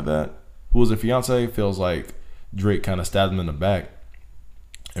or something like that, who was their fiance, feels like Drake kind of stabbed him in the back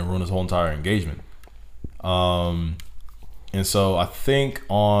and ruined his whole entire engagement. And so I think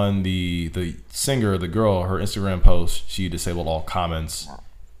on the singer, the girl, her Instagram post, she disabled all comments,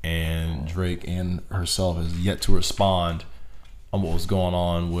 and Drake and herself has yet to respond on what was going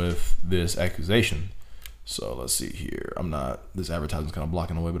on with this accusation. So let's see here. This advertisement's kind of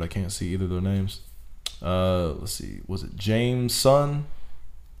blocking the way, but I can't see either of their names. Let's see. Was it James' son?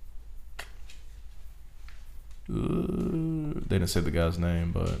 They didn't say the guy's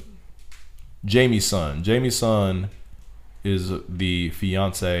name, but Jamie's son. Jamie's son is the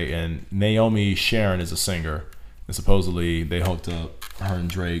fiance, and Naomi Sharon is a singer. And supposedly they hooked up, her and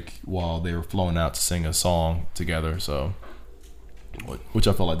Drake, while they were flowing out to sing a song together. So, which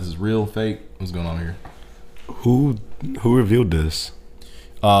I feel like this is real, fake. What's going on here? Who revealed this?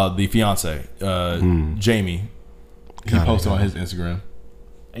 The fiance, Jamie. He posted on his Instagram.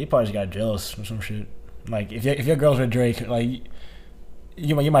 He probably just got jealous or some shit. Like if your girl's with Drake, like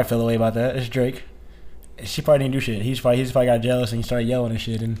you might feel a way about that. It's Drake. She probably didn't do shit. He probably got jealous and he started yelling and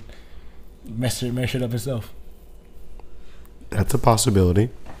shit and messed shit up himself. That's a possibility.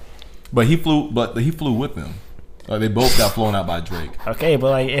 But he flew with them. Like they both got flown out by Drake. Okay,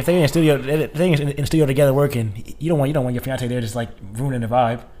 but like if they're in the studio together working, you don't want your fiance there just like ruining the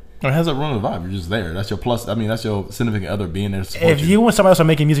vibe. It has a run of the vibe. You're just there. That's your plus. I mean, that's your significant other being there to support If you and somebody else are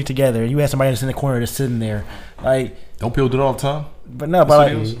making music together, and you had somebody that's in the corner just sitting there, like don't people do it all the time? But no, but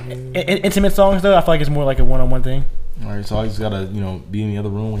like intimate songs though, I feel like it's more like a one-on-one thing. All right, so I just gotta be in the other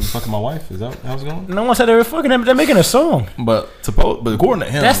room when you fucking my wife. Is that how it's going? No one said they were fucking them. They're making a song. But according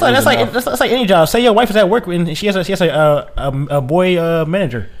to him, that's like any job. Say your wife is at work and she has a boy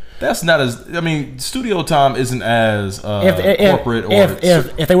manager. That's not as. I mean, studio time isn't as corporate.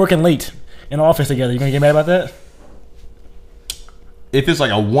 If they're working late in the office together, you gonna get mad about that? If it's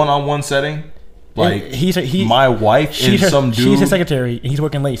like a one-on-one setting, like my wife and she's some dude, she's his secretary and he's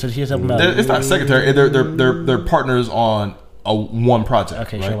working late, so she has to help him out. It's not secretary. They're partners on one project.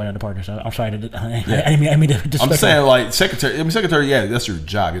 Okay, right? sure, we're not the partners. So I'm sorry. I mean to I'm saying like secretary. I mean secretary. Yeah, that's your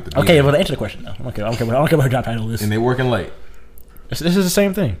job. You have to be okay, well, answer the question. No, I don't care what her job title is. And they're working late. This is the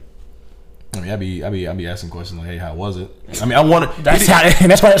same thing. I mean, I be asking questions like, "Hey, how was it?" I mean, I want to. That's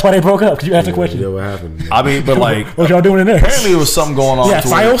why they broke up because you asked the question. Yeah, what happened? I mean, but like, what y'all doing in there? Apparently, there was something going on. Yeah,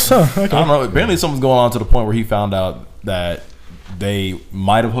 files. Okay. I don't know. Apparently, something's going on to the point where he found out that they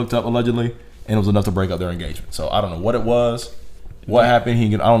might have hooked up allegedly, and it was enough to break up their engagement. So I don't know what it was, what happened.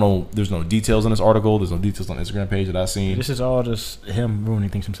 I don't know. There's no details in this article. There's no details on the Instagram page that I've seen. This is all just him ruining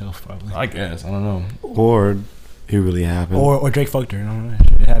things himself, probably. I guess I don't know. Or it really happened. Or Drake fucked her. I don't know.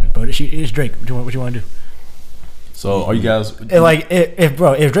 It happened, but it's Drake. What you want to do? So are you guys like if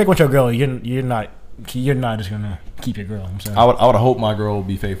Drake wants your girl, you're not just gonna keep your girl. I'm sorry. I would hope my girl would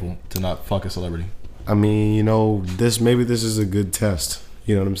be faithful to not fuck a celebrity. I mean, this is a good test.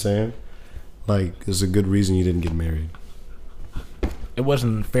 You know what I'm saying? Like, there's a good reason you didn't get married. it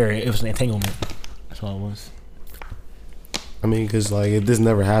wasn't fair. It was an entanglement. That's all it was. I mean, because like if this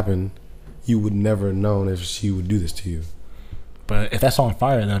never happened, you would never known if she would do this to you. But if that's on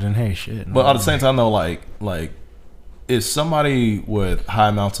fire though, then hey, shit. But at the same time, though, like is somebody with high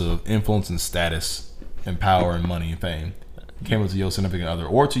amounts of influence and status and power and money and fame came up to your significant other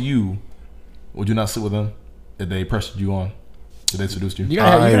or to you, would you not sit with them if they pressured you on? If they seduced you? You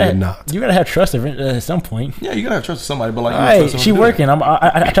gotta have trust at some point. Yeah, you gotta have trust with somebody, but like, right, she working.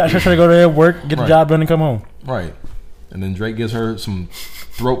 I try to go there, work, get the job done, and come home. Right, and then Drake gives her some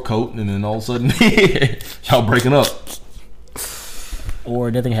throat coat, and then all of a sudden, y'all breaking up.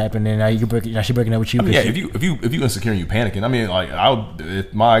 Or nothing happened, and now she breaking up with you. I mean, yeah, if you insecure and you panicking, I mean, like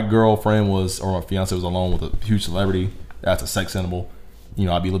if my girlfriend or my fiance was alone with a huge celebrity that's a sex symbol, you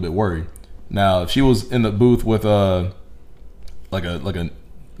know, I'd be a little bit worried. Now, if she was in the booth with like a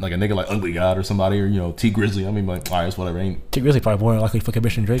nigga like Ugly God or somebody, or you know T Grizzly, I mean, like, all right, it's whatever. Ain't T Grizzly probably more likely fucking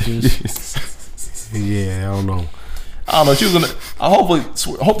bitch than Drake is. Yeah, I don't know. She was gonna. I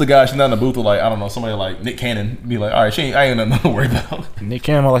hope the guy she's not in the booth with, like, I don't know, somebody like Nick Cannon, be like, all right, I ain't nothing to worry about. Nick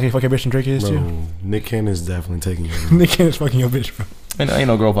Cannon more likely fucking bitch than Drake is too. Nick Cannon is definitely taking your. Nick Cannon's fucking your bitch, bro. Ain't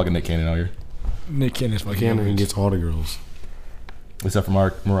no girl fucking Nick Cannon out here. Nick Cannon's fucking. Cannon gets all the girls, except for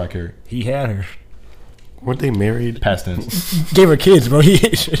Mariah Carey. He had her. Weren't they married? Past tense. Gave her kids, bro.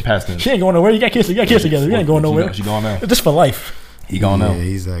 Past tense. She ain't going nowhere. You got kids together. You ain't going nowhere. She gone now. Just for life. He gone now. Yeah,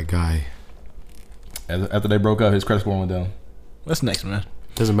 he's that guy. After they broke up, his credit score went down. What's next, man?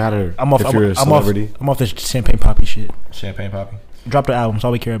 Doesn't matter I'm off, if you're a celebrity. I'm off this Champagne Poppy shit. Champagne Poppy. Drop the album. That's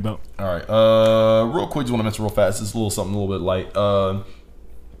all we care about. All right. Real quick, just want to mention real fast. This is a little something a little bit light.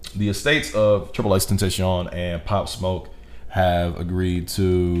 The estates of Triple X Tentacion and Pop Smoke have agreed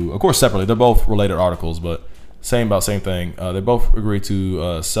to, of course, separately. They're both related articles, but same thing. They both agreed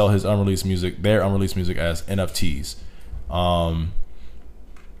to sell their unreleased music as NFTs.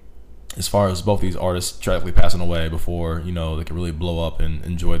 As far as both these artists tragically passing away before, you know, they can really blow up and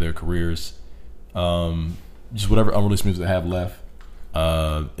enjoy their careers. Just whatever unreleased music they have left.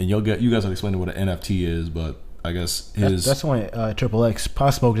 And you guys will explain what an NFT is, but I guess that's only Triple X.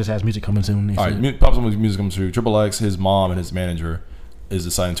 Pop Smoke just has music coming soon. All right, Pop Smoke's music comes through. Triple X, his mom and his manager is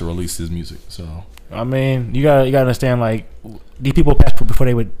deciding to release his music. So I mean, you gotta understand, like, these people passed before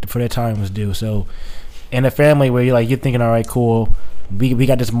their time was due. So in a family where you're thinking, all right, cool, we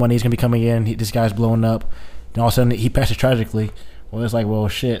got this money, he's gonna be coming in, this guy's blowing up, then all of a sudden he passes tragically. Well, it's like, well,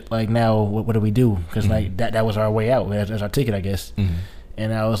 shit, like, now what do we do? Because like that was our way out, as our ticket, I guess.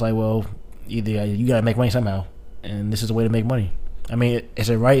 And I was like, well, either you gotta make money somehow, and this is a way to make money. I mean, is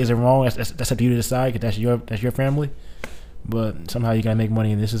it right? Is it wrong? That's up to you to decide, because that's your family. But somehow you gotta make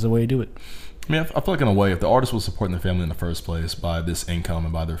money, and this is the way to do it. I mean, I feel like in a way, if the artist was supporting their family in the first place by this income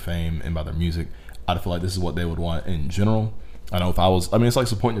and by their fame and by their music, I'd feel like this is what they would want in general. I know if I was, I mean, it's like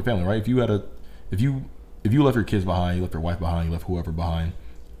supporting your family, right? If you left your kids behind, you left your wife behind, you left whoever behind,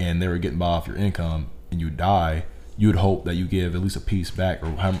 and they were getting by off your income, and you die, you would hope that you give at least a piece back,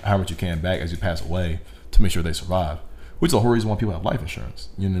 or how much you can back as you pass away, to make sure they survive. Which is the whole reason why people have life insurance.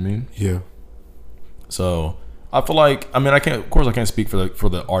 You know what I mean? Yeah. So I feel like, I mean, I can't speak for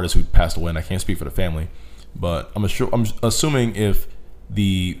the artist who passed away, and I can't speak for the family, but I'm assuming if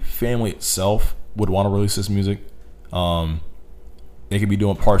the family itself would want to release this music, they could be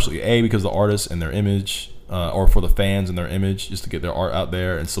doing partially because the artist and their image, or for the fans and their image, just to get their art out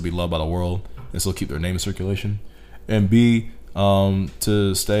there and still be loved by the world and still keep their name in circulation, and B,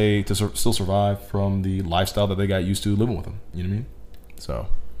 to still survive from the lifestyle that they got used to living with them. You know what I mean? So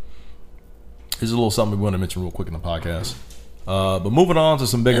this is a little something we want to mention real quick in the podcast. But moving on to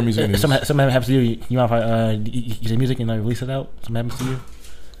some bigger music news. Something happens to you. You mind if I you say music and I release it out? Something happens to you?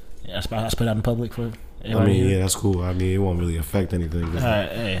 Yeah, I put it out in public for. I mean, yeah, that's cool. I mean, it won't really affect anything.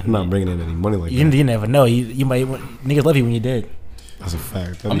 I'm not bringing in any money like that. You never know. You might niggas love you when you're dead. That's a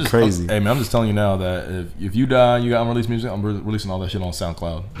fact. That'd be crazy. Hey man, I'm just telling you now that if you die and you got unreleased music, I'm releasing all that shit on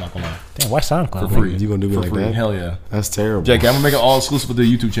SoundCloud. Not gonna lie. Damn, why SoundCloud? For free. You gonna do me for like free. that? Hell yeah. That's terrible. Jake, I'm gonna make it all exclusive for the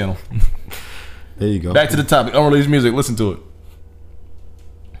YouTube channel. There you go. Back to the topic. Unreleased music. Listen to it.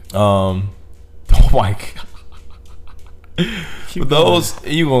 Oh my god. But those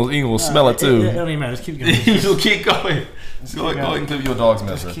you gonna smell it too. It don't even matter. Just keep going. You keep going. Go ahead and clip your dog's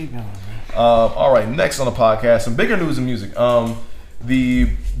mess. Just keep going. All right, next on the podcast, some bigger news in music. The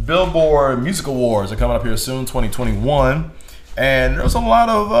Billboard Music Awards are coming up here soon, 2021, and there's a lot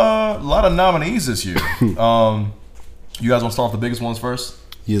of nominees this year. You guys want to start off the biggest ones first?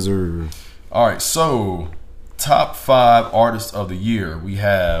 Yes, sir. All right, so top 5 artists of the year. We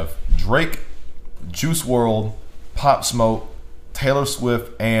have Drake, Juice WRLD, Pop Smoke, Taylor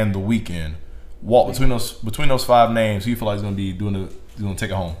Swift, and The Weeknd. Walt, between those 5 names, who you feel like is going to be doing gonna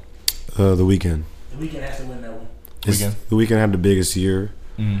take it home? The Weeknd. The Weeknd has to win that one. Weeknd? The Weeknd had the biggest year.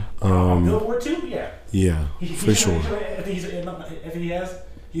 Billboard too, yeah. Yeah, for sure. I think he has,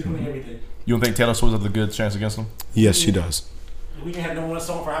 he's winning everything. You don't think Taylor Swift has a good chance against him? Yes, she does. The Weeknd had number one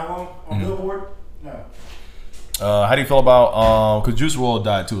song for how long on Billboard? No. How do you feel about because Juice WRLD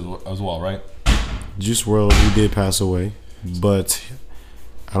died too as well, right? Juice WRLD, he did pass away, but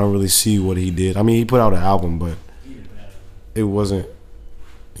I don't really see what he did. I mean, he put out an album, but it wasn't,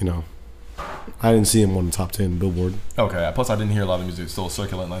 I didn't see him on the top 10 Billboard. Okay. Plus, I didn't hear a lot of music still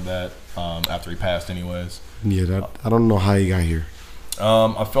circulating like that after he passed, anyways. Yeah, I don't know how he got here.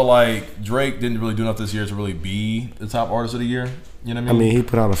 I feel like Drake didn't really do enough this year to really be the top artist of the year. You know what I I mean? mean, he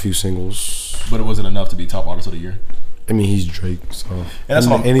put out a few singles. But it wasn't enough to be top artist of the year. I mean, he's Drake, so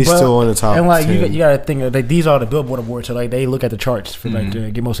And he's still in the top. And like 10. you got to think like these are the Billboard awards, so like they look at the charts for like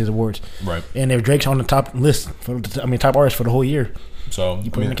to get most of these awards. Right. And if Drake's on the top list top artist for the whole year, So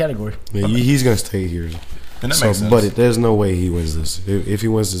you put him in the category. Yeah, he's gonna stay here. And that makes sense. But there's no way he wins this. If he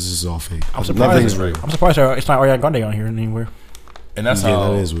wins this is all fake. I'm Nothing's surprised. real. I'm surprised it's not Ariana Grande on here anywhere. And that's Yeah,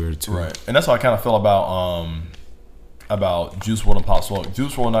 how that is weird too. Right. And that's how I kind of feel about Juice WRLD and Pop Smoke.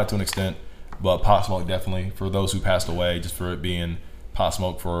 Juice WRLD not to an extent, but Pop Smoke definitely. For those who passed away, just for it being Pop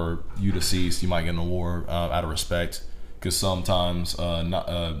Smoke, for you deceased, you might get an award out of respect. Because sometimes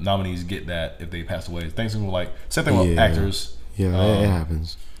nominees get that if they pass away. Things like same thing with actors. Yeah, it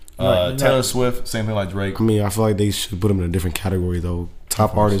happens. Taylor Swift, same thing like Drake. I mean, I feel like they should put him in a different category though.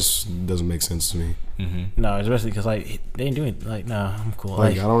 Top artist doesn't make sense to me. No, especially because like they ain't doing like nah, I'm cool.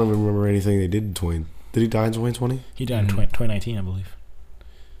 Like I don't even remember anything they did in 20. Did he die in 2020? He died in 2019, I believe.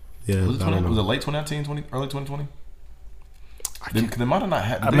 Yeah, Was it, I don't know. was it late 2019, early 2020? They might have not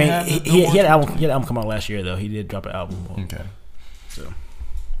had. I mean, he had an album come out last year though. He did drop an album. Okay. So,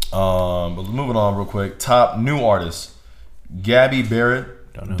 but moving on real quick. Top new artists: Gabby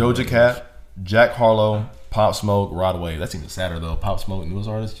Barrett, Doja Cat, Jack Harlow, Pop Smoke, Rod Wave. That's even sadder though. Pop Smoke, newest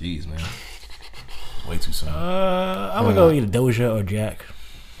artist. Jeez, man. Way too soon. I'm gonna go either Doja or Jack.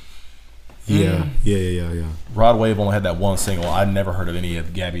 Yeah. Rod Wave only had that one single. I never heard of any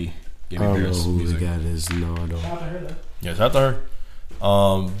of Gabby I don't know Barrett's who music. the guy is. No, I don't. Yeah, shout out to her.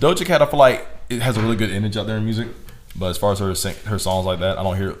 Doja Cat, I feel like it has a really good image out there in music, but as far as her songs like that, I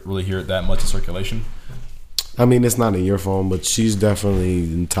don't really hear it that much in circulation. I mean, it's not in your phone, but she's definitely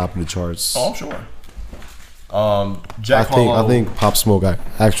in top of the charts. Oh, I'm sure. Jack Harlow, I think Pop Smoke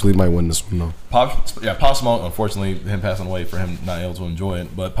actually might win this one though. Pop Smoke. Unfortunately, him passing away for him not able to enjoy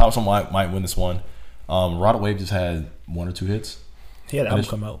it, but Pop Smoke might win this one. Rod Wave just had one or two hits. He had an album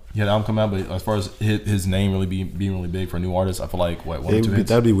come out. He had an album come out, but as far as his name really being really big for a new artist, I feel like one or two hits.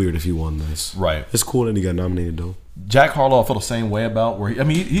 That'd be weird if he won this. Right. It's cool that he got nominated though. Jack Harlow, I feel the same way about where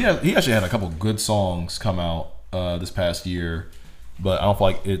he actually had a couple good songs come out this past year, but I don't feel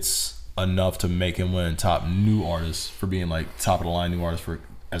like it's enough to make him win top new artist for being like top of the line new artist for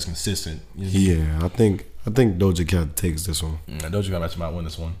as consistent. Yeah, I think Doja Cat takes this one. Doja Cat actually might win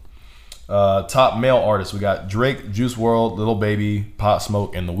this one. Top male artists, we got Drake, Juice WRLD, Lil Baby, Pop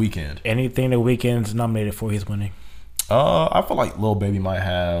Smoke, and The Weeknd. Anything The Weeknd's nominated for, he's winning. I feel like Lil Baby might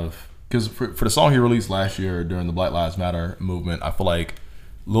have, because for the song he released last year during the Black Lives Matter movement, I feel like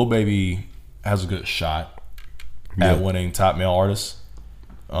Lil Baby has a good shot at winning top male artist.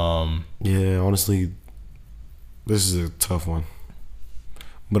 Yeah, honestly, this is a tough one.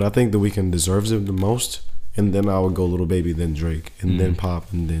 But I think The Weeknd deserves it the most. And then I would go Lil Baby, then Drake, and then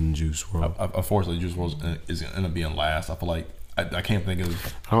Pop, and then Juice WRLD. Unfortunately, Juice WRLD is going to be in last. I feel like I can't think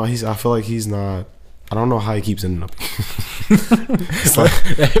of. I feel like he's not. I don't know how he keeps ending up. It's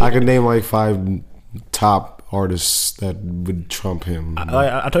like, I can name like 5 top artists that would trump him.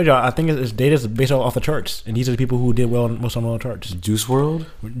 I told you, I think it's data based off the charts, and these are the people who did well most on all the charts. Juice WRLD?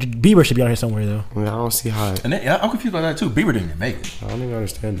 Bieber should be on here somewhere though. I don't see how. And I'm confused by that too. Bieber didn't even make it. I don't even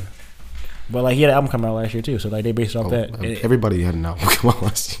understand that. But like he had an album come out last year too, so like they based it off that. Everybody had an album come out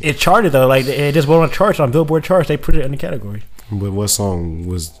last year. It charted though, like it just went on charts on Billboard charts. They put it in the category. But what song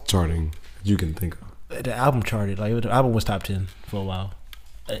was charting? You can think of. The album charted. Like the album was top 10 for a while.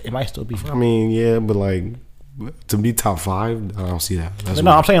 It might still be. I mean, yeah, but like to be top 5, I don't see that. That's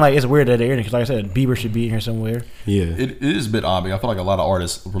no, I'm saying like it's weird that they're in it because, like I said, Bieber should be in here somewhere. Yeah, it is a bit odd. I feel like a lot of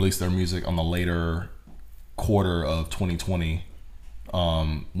artists release their music on the later quarter of 2020.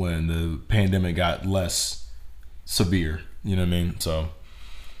 When the pandemic got less severe, you know what I mean? So,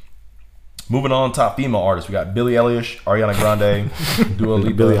 moving on, top female artists, we got Billie Eilish, Ariana Grande, Dua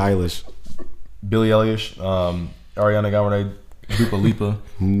Lipa, Billie Eilish, Ariana Grande, Dua Lipa,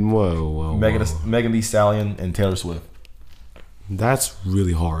 whoa, Megan Thee Stallion, and Taylor Swift. That's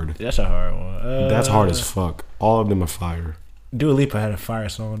really hard. That's a hard one. That's hard as fuck. All of them are fire. Dua Lipa had a fire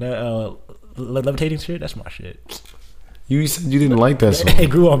song. That levitating shit. That's my shit. You said you didn't like that song. It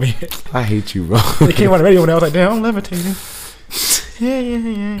grew on me. I hate you, bro. It came on the radio and I was like, damn, I'm levitating.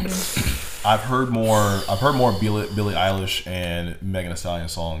 Yeah. I've heard more Billie Eilish and Megan Thee Stallion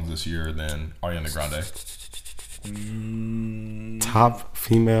songs this year than Ariana Grande. Top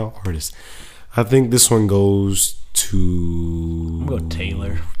female artist. I think this one goes to. I'm going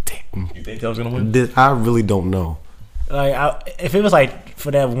Taylor. Damn. You think Taylor's gonna win? I really don't know. Like, if it was like for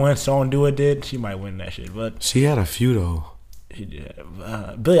that one song Dua did, she might win that shit. But She had a few though. she did.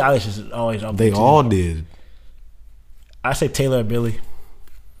 Billie Eilish is always up. They there, too. all did. I say Taylor or Billie.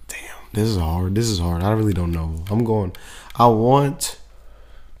 Damn, this is hard. I really don't know. I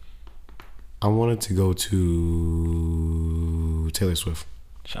want it to go to Taylor Swift.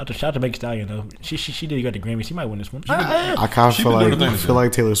 Shout out to Megan Thee Stallion though. She did get the Grammy. She might win this one. I kind of She feel been doing like her thing this year.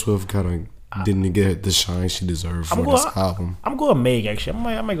 Taylor Swift kind of didn't get the shine she deserved for this album. I'm going Meg actually.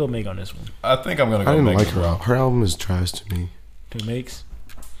 I might go Meg on this one. I think I'm gonna go. I didn't Megan like as her. well. Her album is trash to me. Who makes?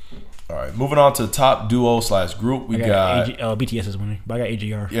 All right, moving on to top duo / group. We got BTS is winning, but I got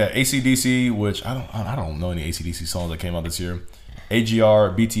AGR. yeah AC/DC, which I don't know any AC/DC songs that came out this year.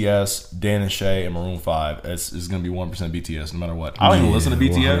 AGR, BTS, Dan and Shay, and Maroon 5. It's gonna be 1% BTS no matter what. I don't even listen to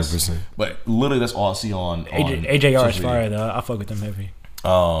BTS, 100%. but literally that's all I see on AJR is social fire media. though. I fuck with them heavy.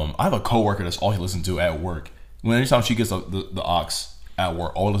 I have a coworker that's all he listens to at work. When anytime she gets the aux at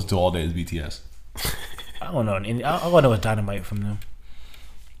work, all he listens to all day is BTS. I don't know. All I know is Dynamite from them.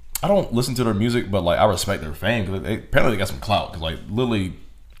 I don't listen to their music, but like I respect their fame because apparently they got some clout. Because like literally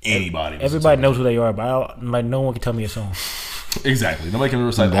anybody, Everybody knows who they are, but no one can tell me a song. exactly. Nobody can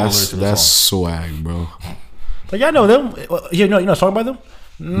recite all the lyrics to the That's song. swag, bro. Like y'all know them. You know a song by them?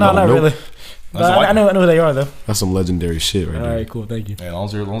 No, not nope. really. But I know who they are though. That's some legendary shit right All there. right, cool. Thank you. Yeah, as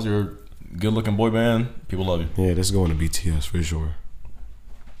long as you're a good looking boy band, people love you. Yeah, this is going to BTS for sure.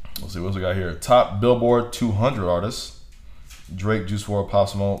 Let's see what else we got here. Top Billboard 200 artists: Drake, Juice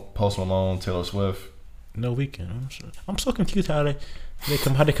WRLD, Post Malone, Taylor Swift. No Weekend. I'm so confused how they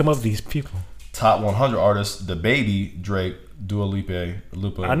come up with these people. Top 100 artists: DaBaby, Drake, Dua Lipa.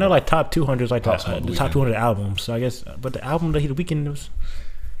 I know like top 200 is like Top Smoke, the The top Weeknd. 200 albums. So I guess, but the album that The Weeknd was.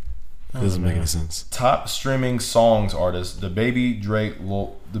 Doesn't make any sense. Top streaming songs artists: DaBaby, Drake,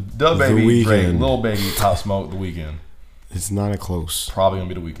 DaBaby, Weeknd. Drake, Lil Baby, Pop Smoke, The Weeknd. It's not a close. Probably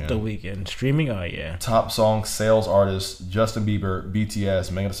gonna be The Weeknd. The Weeknd streaming. Oh yeah. Top song sales artists: Justin Bieber,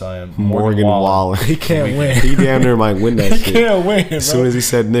 BTS, Megan Thee Stallion, Morgan Wallen. He can't win. He damn near might win that He shit. can't win, bro. As soon as he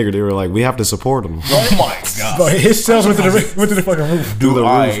said nigger, they were like, we have to support him. Oh my god! Bro, his sales went to the fucking roof. Do the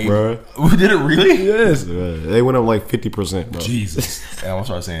I- roof, bro. We did it really? Yes. They went up like 50%, bro. Jesus. And I'm gonna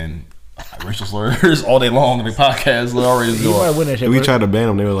start saying racial slurs all day long in the podcast. They already He go might up. win that shit. We bro. tried to ban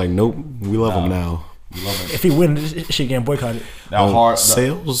him. They were like, nope, we love him now. We love it. If he wins, this shit getting boycotted. That hard.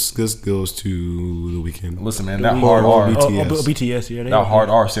 Sales, this goes to The Weeknd. Listen, man. That Or hard R. BTS. BTS, yeah. That hard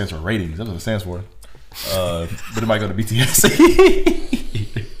R stands for ratings. That's what it stands for. But it might go to BTS.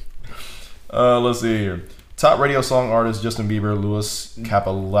 Let's see here. Top radio song artists: Justin Bieber, Louis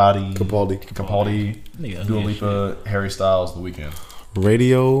Capaldi, Nigga, Dua yeah, Lipa, Harry Styles, The Weeknd,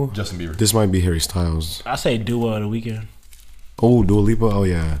 Radio, Justin Bieber. this might be Harry Styles. I say Dua The Weeknd. Oh, Dua Lipa. Oh,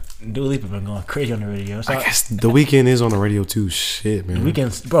 yeah. Dua Lipa been going crazy on the radio. So I guess The Weeknd is on the radio too. Shit, man. The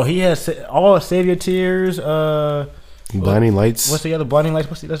Weeknd, bro, he has all Save Your Tears. Blinding Lights. What's the other Blinding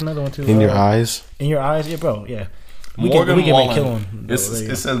Lights? That's another one too. In Your Eyes. In Your Eyes, yeah, bro, yeah. Morgan Weeknd Wallen. been killing.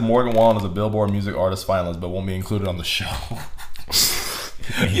 It says Morgan Wallen is a Billboard Music Artist finalist, but won't be included on the show.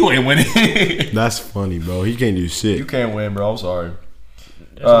 You ain't winning. That's funny, bro. He can't do shit. You can't win, bro. I'm sorry.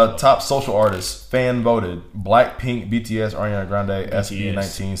 Top social artists, fan voted: Blackpink, BTS, Ariana Grande, SB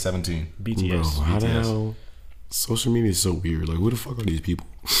 1917. BTS. Bro, how the BTS. hell? Social media is so weird. Like, who the fuck are these people?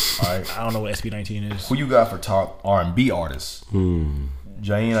 All right. I don't know what SB19 is. Who you got for top R&B artists?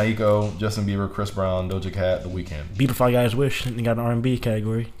 Jain Aiko, Justin Bieber, Chris Brown, Doja Cat, The Weeknd. Bieber finally got his wish and got an R&B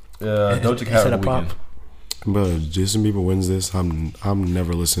category. Doja Cat, Instead The of pop. Weeknd. But Justin Bieber wins this. I'm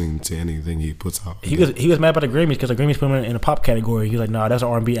never listening to anything he puts out. He was mad about the Grammys because the Grammys put him in a pop category. He was like, nah, that's an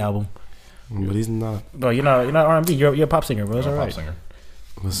R&B album. But he's not. Bro, you're not R&B. You're a pop singer, bro. It's Pop alright. singer.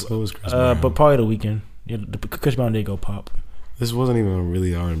 So is Chris Brown. But probably The Weeknd. Yeah, Chris Brown did go pop. This wasn't even a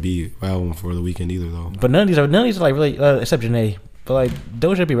really R&B album for The Weeknd either, though. But none of these are like really except Janae. But like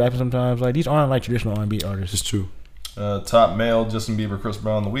Doja be rapping sometimes. Like these aren't like traditional R&B artists. It's true. Top male, Justin Bieber, Chris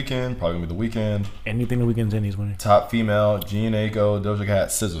Brown, The Weeknd. Probably gonna be The Weeknd. Anything The Weeknd's in, he's winning. Top female, Jean Aiko, Doja Cat,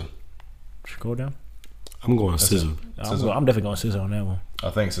 SZA. Scroll down. I'm going SZA. I'm definitely going SZA on that one. I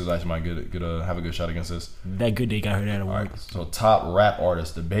think SZA actually might have a good shot against this. That Good Day got her that award. All right, so top rap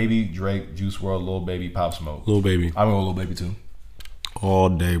artists: The Baby, Drake, Juice WRLD, Lil Baby, Pop Smoke. Lil Baby. I'm gonna go Lil Baby too. All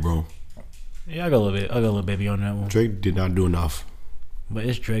day, bro. Yeah, I go a little bit. I go a little baby on that one. Drake did not do enough. But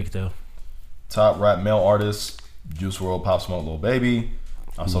it's Drake though. Top rap male artists: Juice WRLD, Pop Smoke, Lil Baby.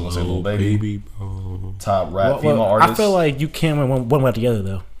 I'm still gonna say Lil Baby. Bro. Top rap female artists. I feel like you can't win one without the other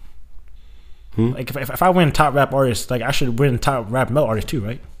though. Like if I win top rap artist, like I should win top rap male artist too,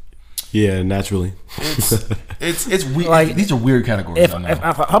 right? Yeah, naturally. It's weird. Like, these are weird categories. If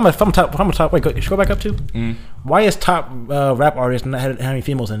I'm top, wait, go back up to. Why is top rap artist not have any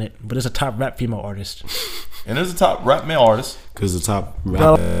females in it, but it's a top rap female artist? And there's a top rap male artist. Because the top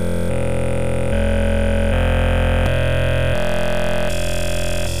rap.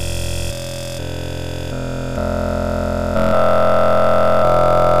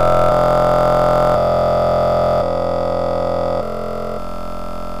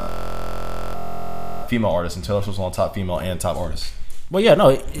 Female artist, and Taylor Swift's on top female and top artist. Well, yeah,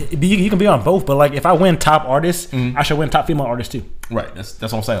 no, you can be on both, but like if I win top artist, I should win top female artist too. Right, that's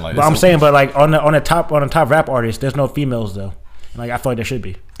what I'm saying. Like, but I'm saying, but like on the top rap artist, there's no females though. Like I feel like there should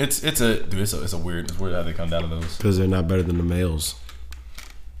be. It's weird how they come down to those. Because they're not better than the males.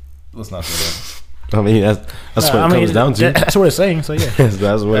 Let's not say that. I mean, that's what it comes down to. That's what it's saying. So yeah,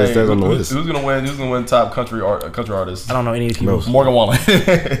 that's what it says on the list. Who's gonna win? Who's gonna win top country artist? I don't know any of these people. Morgan Wallen.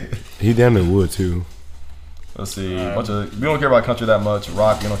 He damn near would too. Let's see. We don't care about country that much.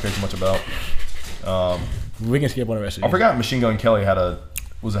 Rock, we don't care too much about. We can skip on the rest of it. I forgot Machine Gun Kelly had a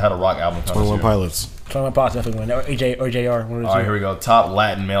rock album. 21 Pilots. 21 Pilots definitely win. Or JR. All right, here we go. Top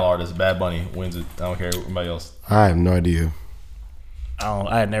Latin male artist: Bad Bunny wins it. I don't care anybody else. I have no idea.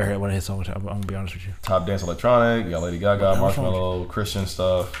 I had never heard one of his songs. I'm gonna be honest with you. Top dance electronic. You got Lady Gaga, Marshmello, Christian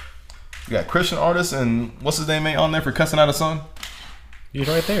stuff. You got Christian artists and what's his name on there for cussing out his son? He's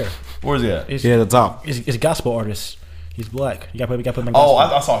right there. Where's he at? The top. It's gospel artist. He's black. You gotta put him in gospel. Oh,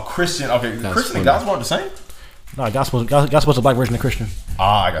 I saw Christian. Okay, that's Christian and gospel aren't the same. No, gospel's a black version of Christian.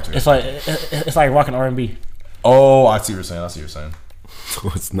 Ah, I got you. It's like rock and R&B. Oh, I see what you're saying.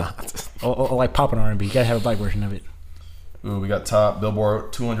 No, it's not. Or like pop and R&B. You gotta have a black version of it. Ooh, we got top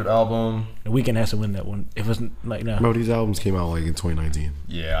Billboard 200 album. The Weeknd has to win that one. If it's like no. Bro, these albums came out like in 2019.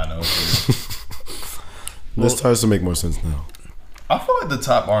 Yeah, I know. This starts to make more sense now. I feel like the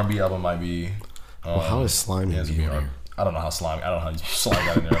top R&B album might be. How is Slimy in here? I don't know how Slimy. I don't know how Slimy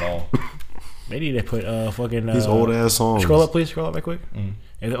got in there at all. Maybe they put fucking these old ass songs. Scroll up, please. Scroll up right quick. And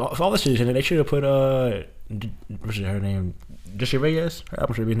if all this shit is in it, they should have put what's her name? Jessie Reyes. Her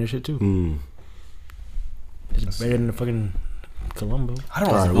album should be in this shit too. It's better than the fucking Columbo. I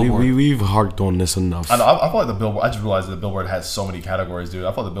don't know. We've harked on this enough. I know. I feel like the Billboard. I just realized that the Billboard has so many categories, dude.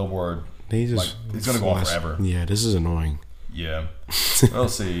 I thought the Billboard. It's gonna go on forever. Yeah, this is annoying. Yeah.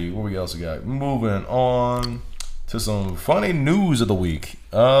 Let's see what else we got. Moving on to some funny news of the week.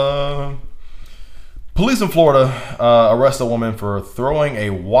 Police in Florida arrest a woman for throwing a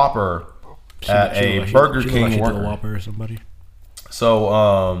Whopper at a Burger King worker. Whopper or somebody. So,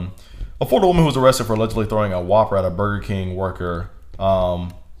 a Florida woman who was arrested for allegedly throwing a Whopper at a Burger King worker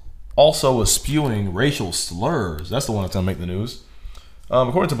also was spewing racial slurs. That's the one that's going to make the news.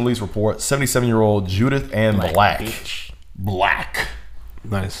 According to police report, 77-year-old Judith Ann Black.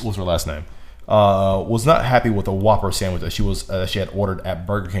 Nice. What's her last name? Was not happy with the Whopper sandwich that she had ordered at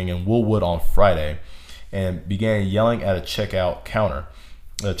Burger King in Woolwood on Friday, and began yelling at a checkout counter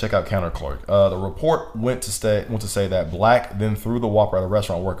clerk. The report went to say that Black then threw the Whopper at a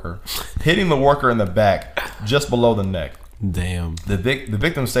restaurant worker, hitting the worker in the back just below the neck. Damn. The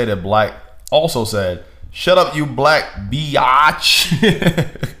victim stated Black also said, "Shut up, you black biatch,"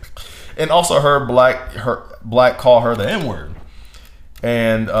 and also heard Black call her the N-word.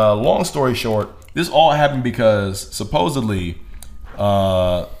 And long story short, this all happened because supposedly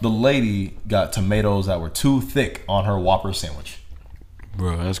the lady got tomatoes that were too thick on her Whopper sandwich.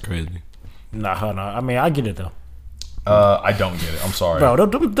 Bro, that's crazy. Nah. I mean, I get it though. I don't get it. I'm sorry, bro.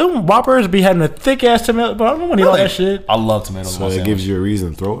 Them Whoppers be having a thick ass tomato, but I don't want to eat all that shit. I love tomatoes. So it gives you a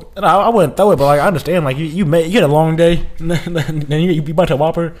reason to throw it. No, I wouldn't throw it, but like I understand. Like you had a long day, then you bunch of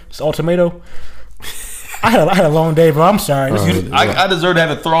Whopper. It's all tomato. I had a long day, bro. I'm sorry. I deserve to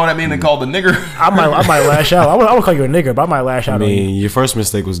have it thrown at me and then called the nigger. I might lash out. I would call you a nigger, but I might lash out. I mean, your first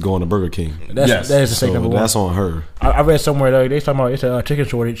mistake was going to Burger King. That is mistake number one. That's on her. I read somewhere though, they talking about it's a chicken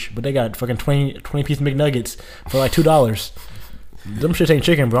shortage, but they got fucking 20 piece McNuggets for like $2. Them shits ain't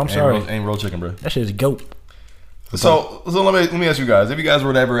chicken, bro. I'm sorry. Ain't real chicken, bro. That shit is goat. So let me ask you guys: if you guys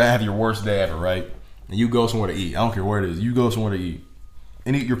were to ever have your worst day ever, right? And you go somewhere to eat, I don't care where it is. You go somewhere to eat,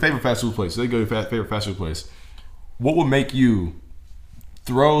 and eat your favorite fast food place. They go to your favorite fast food place. What would make you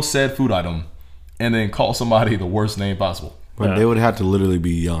throw said food item, and then call somebody the worst name possible. But they would have to literally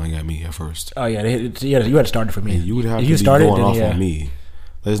be yelling at me at first. Oh yeah, you had to start it for me. You would have If to you be started, going then off yeah. on me.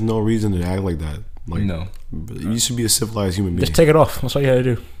 There's no reason to act like that. Like, No. You should be a civilized human being. Just take it off. That's all you had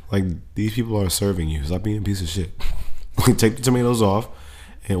to do. Like, these people are serving you. Stop being a piece of shit. Take the tomatoes off,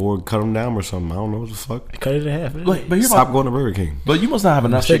 or cut them down or something. I don't know what the fuck. Cut it in half. But here's Stop going to Burger King. But you must not have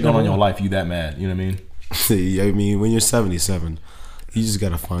enough Mistake shit going on in number your one. life. You that mad? You know what I mean? I mean, when you're 77, you just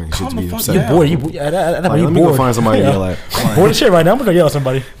gotta find shit to Calm be the fuck upset down. about. Boy, that Like, you let me bored. go find somebody to yell at. I'm bored as shit right now. I'm gonna go yell at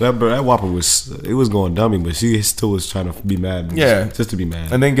somebody. That Whopper was going dummy, but she still was trying to be mad. Yeah. just to be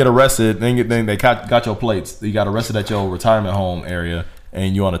mad. And then get arrested. Then they got your plates. You got arrested at your retirement home area,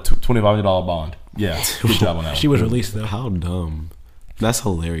 and you on a $2,500 bond. Yeah, good job on that. She was released though. How dumb. That's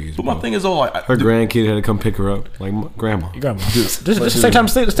hilarious. But my thing is, though, like her grandkid had to come pick her up. Like, grandma. Your grandma. This the same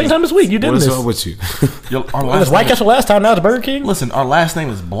time this week. You did What is this. up with you? Our It was last White name, Castle last time. Now it's Burger King. listen, our last name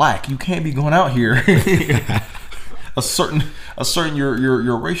is Black. You can't be going out here. a certain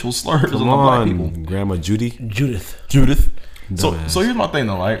your racial slurs Come on black people. on, Grandma Judy. Judith. Judith. So Dumbass. here's my thing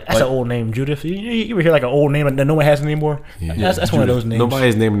though, right? That's an old name, Judith. You ever hear like an old name that no one has anymore? Yeah. That's one of those names.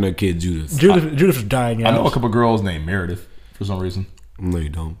 Nobody's naming their kid Judith. Judith was dying. I know a couple girls named Meredith for some reason. No, you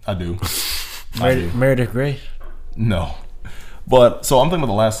don't. I do. I do. Meredith Grey. No. But so I'm thinking about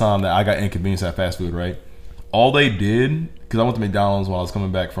the last time that I got inconvenienced at fast food, right? All they did, because I went to McDonald's while I was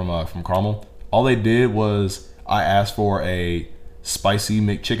coming back from Carmel. All they did was I asked for a spicy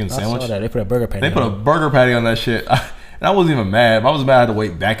McChicken sandwich. I saw that. They put a burger patty. They put a burger patty on that shit. And I wasn't even mad. I was mad I had to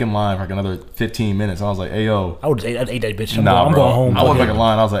wait back in line for like another 15 minutes. And I was like, hey, yo. I would just ate that bitch. I'm Nah, going bro. home. I went back in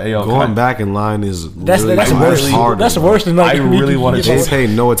line. I was like, hey, yo. Going back in line is That's the literally worst. harder. That's the worst. Than like, I really wanted They to- pay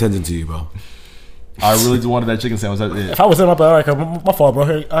no attention to you, bro. I really just wanted that chicken sandwich. That's it. If I was in my my fault, bro.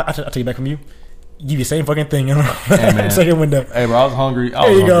 Here, I'll take it back from you. Give you the same fucking thing. You know? Hey, man. Second window. Hey, bro, I was hungry. I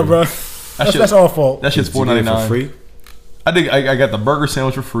There was you go, hungry. bro. That shit- That's our fault. That shit's Did you get it $4.99 for free? I got the burger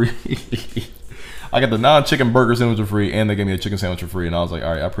sandwich for free. I got the non-chicken burger sandwich for free, and they gave me a chicken sandwich for free. And I was like,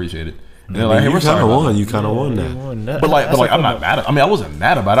 all right, I appreciate it. And they're like, hey, you we're sorry. kind of about won. that. You kind of won that. But I'm not mad. I wasn't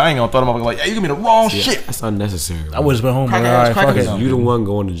mad about it. I ain't gonna throw them up like, hey, you give me the wrong shit. That's unnecessary. I would have been home. Bro. Crack All ass, right, crack fuck ass. it. You the one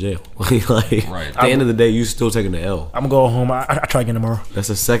going to jail. Like, Right. At the end of the day, you still taking the L. I'm gonna go home. I try again tomorrow. That's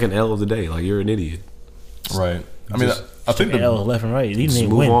the second L of the day. Like, you're an idiot. Right. I mean, I think L left and right. These Just niggas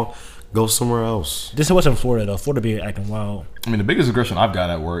move win. on. Go somewhere else. This wasn't Florida though. Florida be acting wild. I mean, the biggest aggression I've got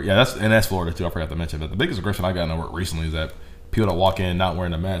at work, that's Florida too. I forgot to mention, but the biggest aggression I've gotten at work recently is that people that walk in not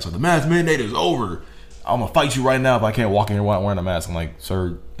wearing a mask. Like, the mask mandate is over. I'm gonna fight you right now if I can't walk in here without wearing a mask. I'm like,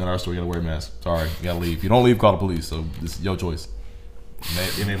 sir, in our store you gotta wear a mask. Sorry, you gotta leave. If you don't leave, call the police. So this is your choice.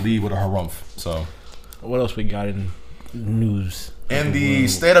 And they leave with a harumph. So What else we got in news? in the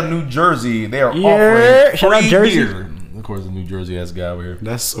state of New Jersey, they are Yeah, offering shout out free Jersey. beer. Of course, the New Jersey ass guy over here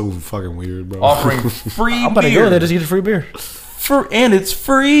That's so fucking weird, bro. offering free I'm about to beer. go there just to get a free beer. And it's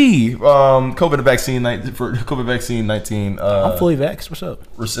free. COVID vaccine for COVID vaccine 19. I'm fully vaxxed. What's up?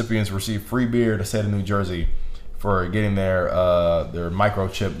 Recipients receive free beer to state of New Jersey for getting their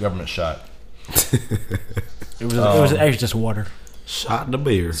microchip government shot. It was actually just water. Shot in the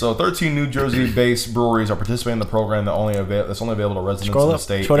beer. So 13 New Jersey-based breweries are participating in the program that's only available to residents Scroll in the up.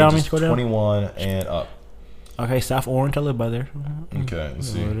 state Scroll down, ages scroll down. 21 and up. Okay, South Orange. I live by there. Okay, let's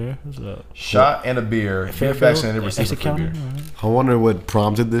see. Over there. What's up? Shot and a beer. Beer Fairfield, vaccinated receive a Exit free County. beer. I wonder what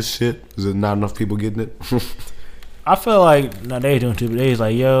prompted this shit. Is it not enough people getting it? I feel like they doing too. But they was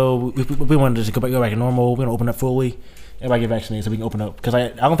like, yo, we wanted to go back to normal. We're gonna open up fully. Everybody get vaccinated so we can open up. Because I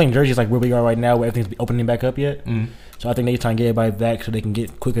don't think Jersey's like where we are right now, where everything's opening back up yet. So I think they trying to get everybody back so they can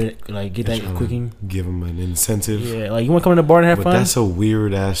get quicker, like get that Trying to quicking. Give them an incentive. Yeah, like you want to come to the bar and have But fun. that's a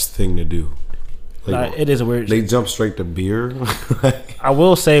weird ass thing to do. Like, It is a weird. they jump straight to beer. I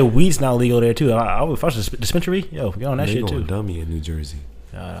will say weed's not legal there too. If I was a dispensary, yo, get on that They shit going too. dummy in New Jersey.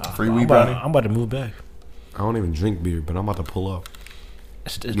 Free I'm weed about, brownie? I'm about to move back. I don't even drink beer, but I'm about to pull up.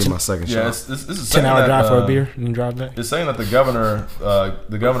 It's Get my second Yeah, shot. this is 10-hour saying drive that, for a beer and then drive back. It's saying that the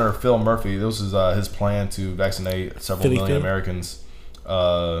governor Phil Murphy, this is his plan to vaccinate several Philly million Phil? Americans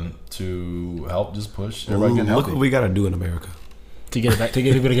to help just push everybody getting Look healthy. what we got to do in America. To get it back, to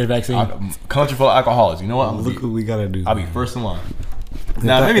get people to get a vaccine. Country full of alcoholics. You know what? Look what we got to do. I'll be first in line. If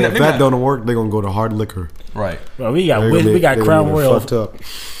Now, that, maybe if not, that don't work, they're gonna go to hard liquor. right. Bro, we got They're gonna we be- got they're Crown gonna be Royal. fucked up.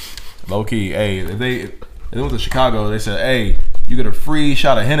 Low key. Hey, if they went to Chicago, they said, hey, you get a free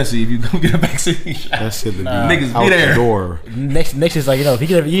shot of Hennessy if you go get a vaccine shot. That shit to be Niggas out be there. the door. Next is like, if you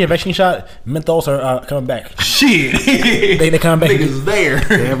get a vaccine shot, menthols are coming back. Shit. They come back. Niggas there.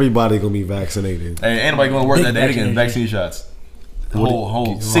 Everybody gonna be vaccinated. Hey, ain't nobody going to work Big that day to get vaccination. vaccine shots. The What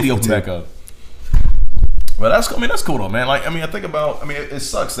whole get city off open the back table. up. Well, that's cool though, man. Like, I think about, it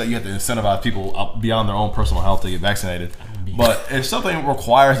sucks that you have to incentivize people out beyond their own personal health to get vaccinated. But if something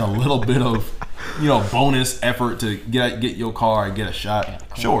requires a little bit of, bonus effort to get your car and get a shot,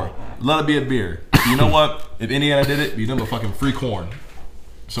 sure, let it be a beer. You know what? If Indiana did it, be them a fucking free corn,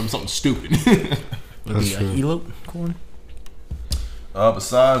 something stupid. That's true. Elope corn.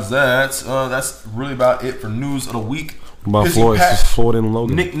 Besides that, that's really about it for news of the week. About Pissy Floyd, Pat, Floyd and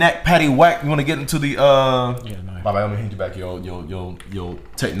Logan. Knick knack, patty whack. You want to get into the Yeah, no. My bad, let me hand you back your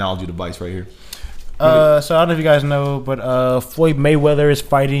technology device right here. So I don't know if you guys know, but Floyd Mayweather is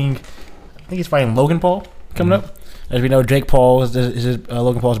fighting. I think he's fighting Logan Paul coming up. As we know, Jake Paul is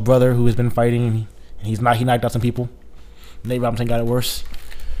Logan Paul's brother, who has been fighting, and he knocked out some people. Nate Robinson got it worse.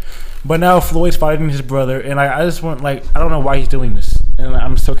 But now Floyd's fighting his brother, and I just want, I don't know why he's doing this, and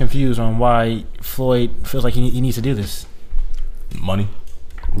I'm so confused on why Floyd feels like he needs to do this. Money,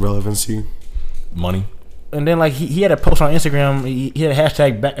 Relevancy. money. And then he had a post on Instagram. He had a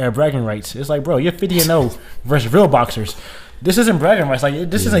hashtag bragging rights. It's like, bro, you're 50-0 versus real boxers. This isn't bragging rights. Like,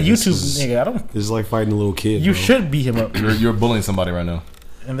 this isn't YouTube, nigga. I don't. It's like fighting a little kid. You bro. should beat him up. You're bullying somebody right now.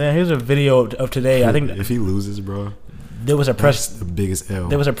 And then here's a video of today. I think if he loses, bro, there was a that's press. the biggest L.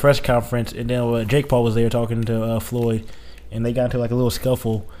 There was a press conference, and then Jake Paul was there talking to Floyd, and they got into a little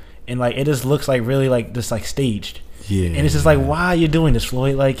scuffle, and it just looks really just staged. Yeah. And it's just why are you doing this,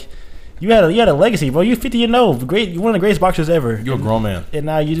 Floyd? You had a legacy, bro. You're 50-0, great. You're one of the greatest boxers ever. You're a grown man. And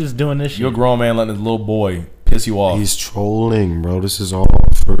now you're just doing this shit. You're a grown man letting this little boy piss you off. He's trolling, bro. This is all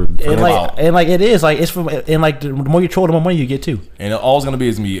for. And it is it's from the more you troll, the more money you get too. And all it's gonna be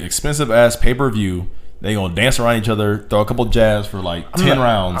is gonna be expensive ass pay per view. They gonna dance around each other, throw a couple jabs for 10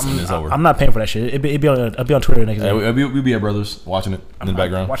 rounds, and it's over. I'm not paying for that shit. It'll be on Twitter next day. We'll be at brothers watching it in the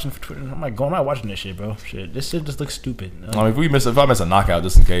background. Watching for Twitter. I'm not watching this shit, bro. Shit, this shit just looks stupid. If I miss a knockout,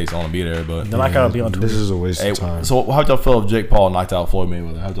 just in case, I want to be there. But The knockout will be on Twitter. This is a waste of time. So how'd y'all feel if Jake Paul knocked out Floyd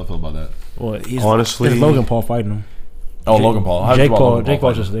Mayweather? How'd y'all feel about that? Well, Honestly, it's Logan Paul fighting him. Oh, Logan Paul. How'd you feel about Logan Jake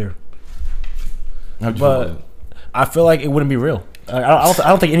Paul's fighting? just there. How'd you feel about But that? I feel like it wouldn't be real. I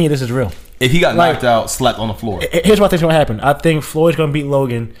don't think any of this is real. If he got knocked out, slapped on the floor. Here's what I think's gonna happen. I think Floyd's gonna beat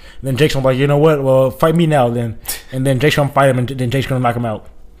Logan, and then Jake's gonna be like, you know what? Well, fight me now, then. And then Jake's gonna fight him, and then Jake's gonna knock him out.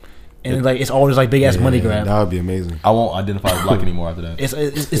 And it's all this big ass money grab. That would be amazing. I won't identify as black anymore after that.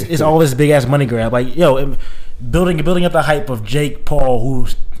 It's all this big ass money grab. Building up the hype of Jake Paul,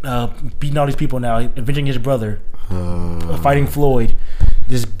 who's beating all these people now, avenging his brother, fighting Floyd.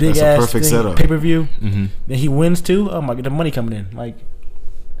 This big That's a ass perfect setup. pay per view. Mm-hmm. Then he wins too. Oh my god, the money coming in.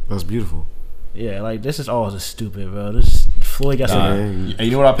 That's beautiful. Yeah, this is all just stupid, bro. This Floyd got some. And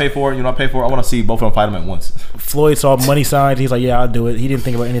you know what I pay for? I want to see both of them fight him at once. Floyd saw money signs. He's like, yeah, I'll do it. He didn't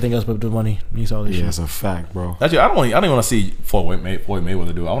think about anything else but the money. He saw this Yeah, shit. it's a fact, bro. Actually, I don't even want to see Floyd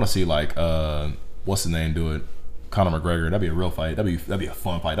Mayweather do it. I want to see what's his name do it. Conor McGregor. That'd be a real fight. That'd be a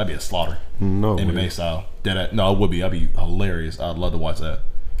fun fight. That'd be a slaughter. No MMA way. style. No, it would be. That'd be hilarious. I'd love to watch that.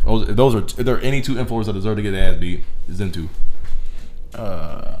 If there are any two influencers that deserve to get their ass beat, it's them two.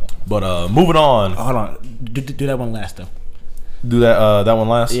 But moving on. Hold on, do that one last though. Do that one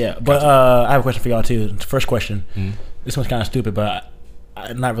last. Yeah, but I have a question for y'all too. First question. This one's kind of stupid, but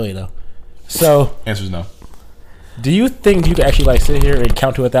not really though. So, Answer is no. do you think you could actually sit here and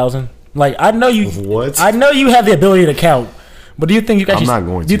count to 1,000? I know you. What? I know you have the ability to count, but do you think you can? I'm Actually, not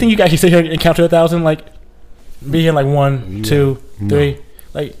going Do you to. think you can actually sit here and count to 1,000? Be here 1, 2, 3.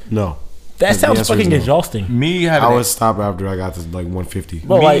 No. That The sounds answer is fucking no. exhausting. Me I having would stop after I got to 150.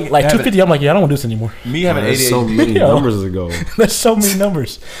 Well, Me having- 250, I'm like, yeah, I don't want to do this anymore. me having There's ADHD. so many Yo. numbers to go. That's so many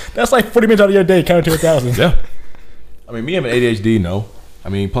numbers. That's 40 minutes out of your day counting to 1,000. Yeah. Me having ADHD. No.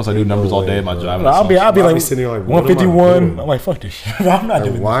 Plus I do numbers all day at my job. I'll be I'll be like sitting here like, what am I 151. doing? I'm like, fuck this shit. I'm not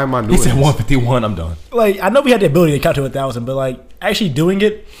doing Why am I doing He said this? 151. I'm done. this. I know we had the ability to count to 1,000, but actually doing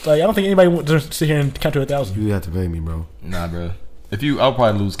it, I don't think anybody wants to sit here and count to 1,000. You have to pay me, bro. Nah, bro. I'll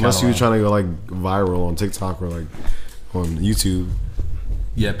probably lose count. Unless you're around. trying to go viral on TikTok or on YouTube.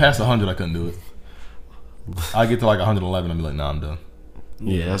 Yeah, past 100, I couldn't do it. I get to 111, I'll be like, nah, I'm done.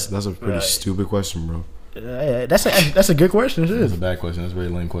 Yeah, that's a pretty stupid question, bro. That's a good question. It That's is. a bad question. That's a very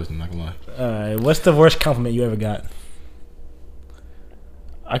lame question. Not gonna lie. All right, what's the worst compliment you ever got?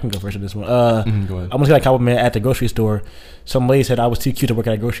 I can go first with this one. Go ahead. I almost got a compliment at the grocery store. Some lady said I was too cute to work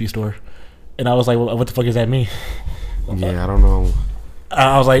at a grocery store, and I was like, well, "What the fuck does that mean?" Yeah, I don't know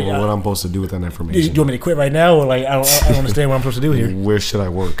I was like, what I'm supposed to do with that "Do information. you want me to quit right now?" Or I don't understand what I'm supposed to do here. Where should I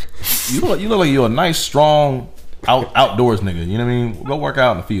work? You look like you're a nice, strong, outdoors nigga. You know what I mean? Go work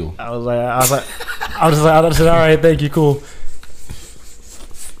out in the field. I was just like, all right, thank you, cool.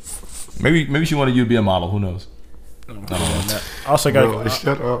 Maybe she wanted you to be a model. Who knows? Also got Bro,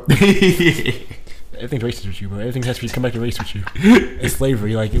 shut up. Everything's racist with you, bro. Everything has to come back to race with you. It's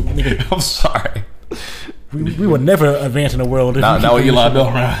slavery. Like, nigga, I'm sorry. we would never advance in the world. If Now with Eli Bell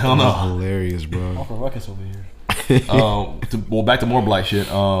around, I don't know. Hilarious, bro. Off a ruckus over here. Back to more black shit.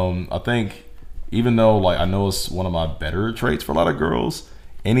 I think even though like I know it's one of my better traits for a lot of girls,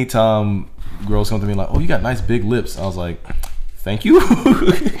 anytime girls come to me like, "Oh, you got nice big lips," I was like, "Thank you."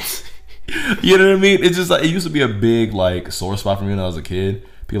 You know what I mean? It's just like it used to be a big like sore spot for me when I was a kid.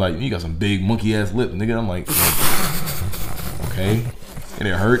 People like, "You got some big monkey ass lips, nigga." I'm like, okay, and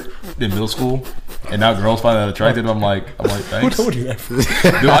it hurt in middle school. And now girls find that attractive. I'm like, thanks. Who told you that?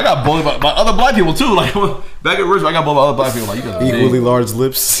 Dude, I got bullied by other black people too. Like back at Richmond, I got bullied by other black people. Like you got Equally large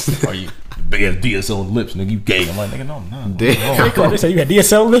lips. Are you big ass DSL lips, nigga? You gay? I'm like, nigga, no, I'm not. Damn. They say you had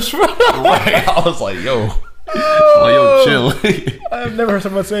DSL lips, bro. Right? I was like, yo, chill. I've never heard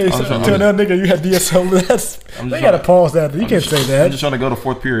someone say to trying- another nigga you had DSL lips. They gotta pause that. You can't say I'm that. just trying to go to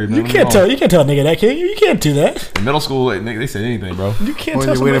fourth period. Man. You can't tell a nigga that, kid. You can't do that. In middle school, nigga, they said anything, bro. You can't When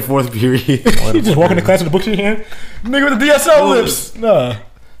tell they wait in somebody. fourth period. You just walk into class with a book in your hand. Nigga with the DSL lips. Nah.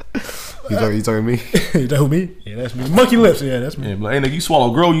 You talking to me? Is that who me? Yeah, that's me. Monkey lips. Yeah, that's me. Yeah, but hey, nigga, you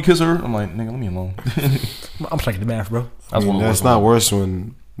swallow a girl, you kiss her. I'm like, nigga, let me alone. I'm stuck in the math, bro. That's one of the That's worst not ones. worse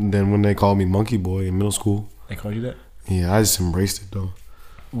than when they called me monkey boy in middle school. They called you that? Yeah, I just embraced it though.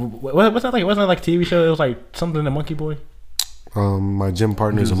 What's that like? Wasn't that like a TV show? It was like something the Monkey Boy. My gym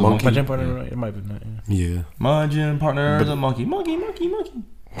partner is a He was a monkey. My gym partner, right? It might be not. Yeah. Yeah. My gym partner is a monkey. I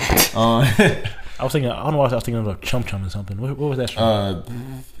was thinking. I don't know what I was thinking of Chum Chum or something. What was that show?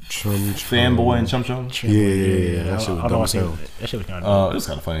 Fanboy and Chum Chum. Yeah. That shit I was don't know dumb what I as hell. was thinking. That shit was kind of. It was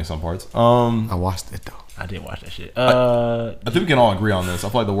kind of funny in some parts. I watched it though. I did watch that shit. I think we can all agree on this. I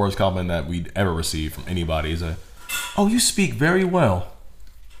feel like the worst compliment that we'd ever receive from anybody is "Oh, you speak very well."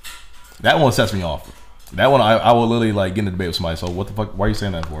 That one sets me off. That one, I will literally like get in a debate with somebody. So what the fuck? Why are you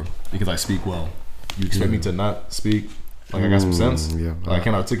saying that for? Because I speak well. You expect me to not speak? Like I got some sense. Yeah. Like I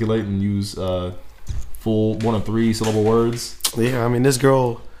can articulate and use full 1 or 3 syllable words. Yeah, I mean, this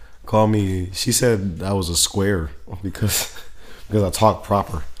girl called me. She said I was a square because I talk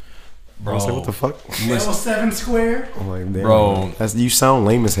proper. Bro, I was like, what the fuck? Level 7 square. I'm like, damn, Bro. you sound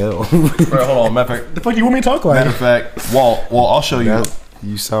lame as hell. Bro, hold on. Matter of fact, The fuck you want me to talk like? matter of fact, well, I'll show you.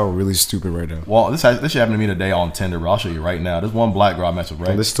 You sound really stupid right now. Well, this shit happened to me today on Tinder, bro. I'll show you right now. There's one black girl I messed with,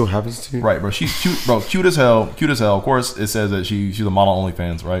 right? Oh, this still happens to you? Right, bro. She's cute, bro. Cute as hell. Of course, it says that she's a model on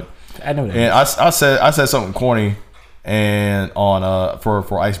OnlyFans, right? I know that. And I said something corny, and on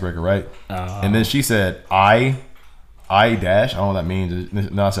for icebreaker, right? And then she said I dash. I don't know what that means.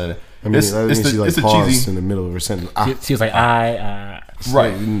 No, I said I mean, it's that means she like it's a paused cheesy. in the middle of her sentence. She was like,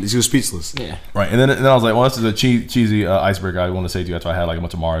 Right. She was speechless. Yeah. Right, and then I was like, well, this is a cheesy icebreaker I want to say to you after I had like a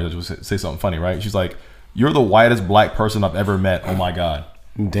bunch of Mario to say something funny, right? She's like, "You're the whitest black person I've ever met. Oh my god!"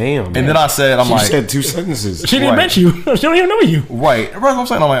 Damn. And then I said, "I'm she like, said 2 sentences. She didn't Right. mention you. She don't even know you. right." Right, I'm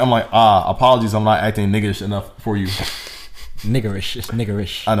saying, I'm like, apologies, I'm not acting niggish enough for you. Niggerish. It's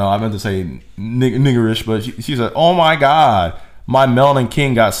niggerish. I know, I meant to say niggerish, but she said, "Oh my god, my Melanin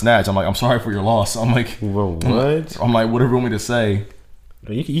King got snatched." I'm like, "I'm sorry for your loss." I'm like, Well, what? I'm like, whatever you want me to say.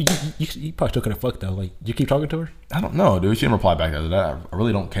 You probably still could have fucked though. Like, you keep talking to her? I don't know, dude. She didn't reply back after that. I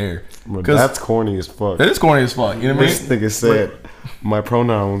really don't care. Bro, 'Cause that's corny as fuck. it is corny as fuck. You know what I This mean? nigga said, my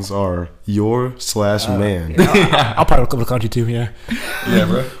pronouns are your/man. I'll probably go to the country too, yeah. Yeah,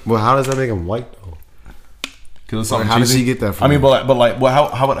 bro. Well, how does that make him white though? Because it's something How did cheesy. she get that from I mean, you? but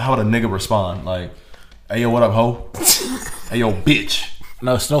how would a nigga respond? Like, "Hey yo, what up, ho? Hey yo, bitch."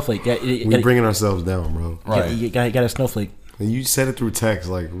 No, snowflake. Yeah, We bringing ourselves down, bro. Right. You got a snowflake. And you said it through text.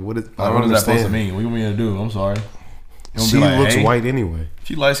 Like, what is? I Like, don't what is that supposed to understand. mean? What you want me to do? I'm sorry. You wanna She be like, looks "Hey?" white anyway.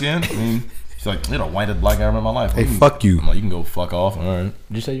 She light skinned. I mean, she's like, "You're the whitest black guy I ever met in my life." Hey, fuck you. I'm like, you can go fuck off. All right.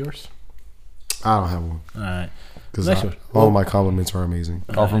 Did you say yours? I don't have one All right. because Next one. all my compliments are amazing.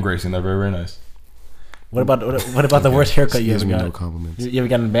 All from Gracie, and they're very, very nice. What about the worst haircut She you gives ever me got? no compliments. You ever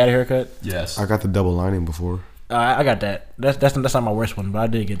gotten a bad haircut? Yes. I got the double lining before. I got that. That's not my worst one, but I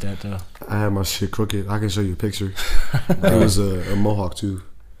did get that though. I had my shit crooked. I can show you a picture. It was a mohawk too.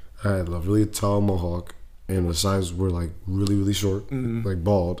 I had a really tall mohawk, and the sides were like really, really short, like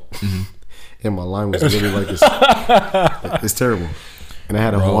bald. And my line was literally like this. It's terrible. And I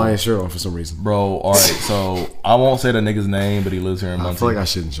had a Hawaiian shirt on for some reason. Bro, all right. So I won't say the nigga's name, but he lives here in I Muncie. feel like I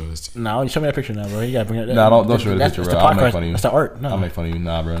shouldn't show this to you. No, show me that picture now, bro. You gotta bring it. Nah, don't show the That's picture, the bro. I'll make podcast. fun of you. That's the art. No, I'll make fun of you.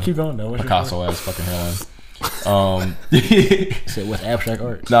 Nah, bro. keep going though. What's your Picasso ass fucking hairline. Say what's abstract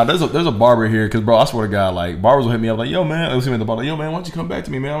art? Nah, there's a barber here, cause bro, I swear to God, like barbers will hit me up like, "Yo, man," they'll see me at the bar, "Yo, man, why don't you come back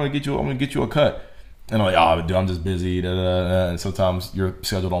to me, man? I'm gonna get you a cut." And I'm like, "Oh, dude, I'm just busy." Da, da, da. And sometimes your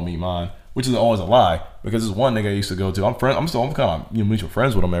schedule don't meet mine, which is always a lie because this one nigga I used to go to. I'm kind of mutual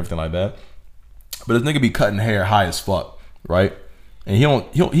friends with him and everything like that. But this nigga be cutting hair high as fuck, right? And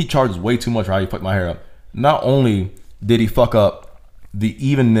he charges way too much for how he fucked my hair up. Not only did he fuck up the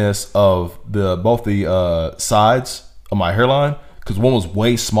evenness of both the sides of my hairline, because one was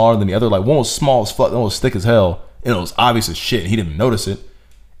way smaller than the other. Like one was small as fuck, one was thick as hell, and it was obvious as shit. And he didn't notice it.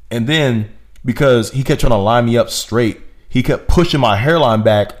 And then because he kept trying to line me up straight, he kept pushing my hairline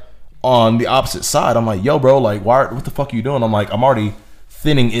back on the opposite side. I'm like, yo, bro, like, what the fuck are you doing? I'm like, I'm already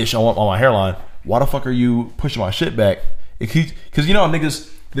thinning-ish on my hairline. Why the fuck are you pushing my shit back? Because you know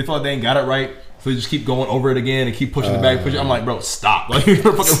niggas, they feel like they ain't got it right, so they just keep going over it again and keep pushing it back. I'm like, bro, stop. Like, you're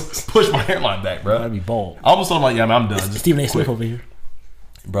gonna fucking push my hairline back, bro. That'd be bold. I almost thought, I'm like, yeah, man, I'm done. Just Stephen A. Smith over here.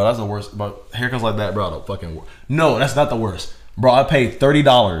 Bro, that's the worst. But haircuts like that, bro, don't fucking work. No, that's not the worst. Bro, I paid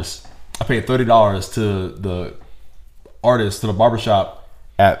 $30. I paid $30 to the artist, to the barbershop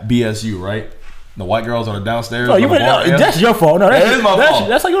at BSU, right? The white girls are downstairs. Oh, that's your fault. No, that is my fault.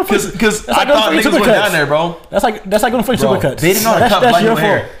 That's like going to because I thought niggas went down there, bro. That's like going to finish supercuts. They didn't know how to cut black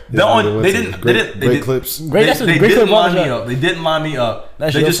hair. They didn't. Great clips. They didn't line me up. They didn't line me up.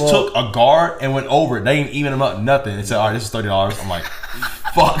 They just took a guard and went over it. They didn't even them up nothing. They said, all right, this is $30. I'm like,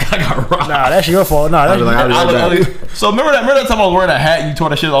 fuck, I got robbed. Nah, that's your fault. Nah, that's so remember that time I was wearing a hat and you tore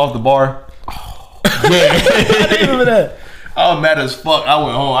that shit off the bar? Yeah. I didn't remember that. I was mad as fuck. I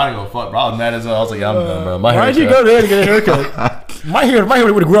went home. I didn't go fuck, bro. I was mad as hell. I was like, yeah, I'm done, bro. Why'd you go there to get a haircut? My hair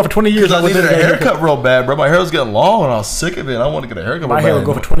would have grew up for 20 years. I needed a haircut real bad, bro. My hair was getting long and I was sick of it. I wanted to get a haircut. My hair would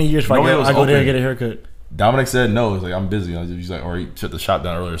go for 20 years if I go there and get a haircut. Dominic said no. He's like, I'm busy. He's like, or he shut the shop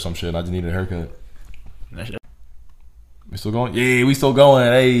down earlier or some shit. And I just needed a haircut. We still going? Yeah, we still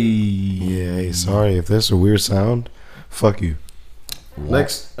going. Hey. Yeah, hey, sorry if that's a weird sound. Fuck you.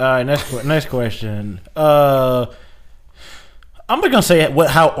 Next. All right, next question. I'm just gonna say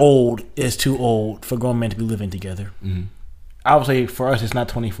how old is too old for grown men to be living together. Mm-hmm. Obviously, for us, it's not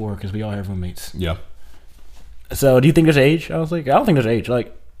 24 because we all have roommates. Yeah. So, do you think there's age? I was like, I don't think there's age.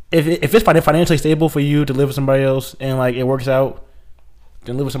 Like, if it's financially stable for you to live with somebody else and like it works out,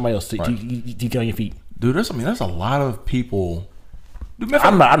 then live with somebody else. Right. You get on your feet. Dude, there's a lot of people. Dude,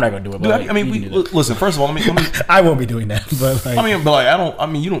 I'm not gonna do it. Dude, I mean, listen. First of all, let me I won't be doing that. But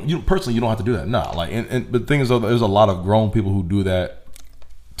like, you personally, you don't have to do that. Nah, like, and the thing is, though, there's a lot of grown people who do that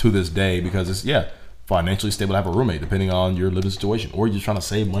to this day because it's financially stable to have a roommate, depending on your living situation, or you're trying to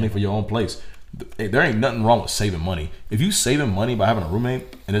save money for your own place. Hey, there ain't nothing wrong with saving money. If you saving money by having a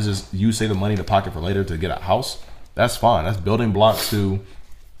roommate, and it's just you saving money to pocket for later to get a house, that's fine. That's building blocks to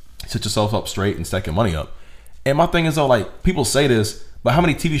set yourself up straight and stack your money up. And my thing is though, like, people say this, but how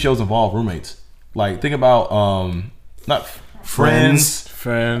many TV shows involve roommates? Like, think about not Friends,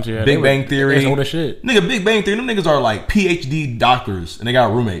 yeah. Big Bang Theory. It's old as shit. Nigga, Big Bang Theory, them niggas are like PhD doctors and they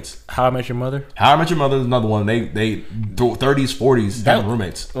got roommates. How I Met Your Mother? How I Met Your Mother is another one. They 30s, 40s having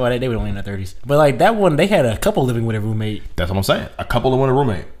roommates. Well, they were only in their 30s. But like that one, they had a couple living with a roommate. That's what I'm saying. A couple living with a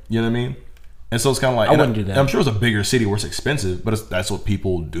roommate. You know what I mean? And so it's kind of like, I wouldn't do that. I'm sure it's a bigger city where it's expensive, but that's what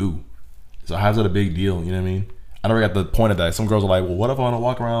people do. So how's that a big deal? You know what I mean? I never got the point of that. Some girls are like, well, what if I want to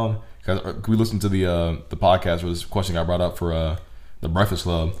walk around? Because we listened to the podcast where this question got brought up for the Breakfast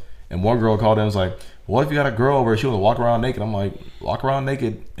Club. And one girl called in and was like, what if you got a girl over, she want to walk around naked? I'm like, walk around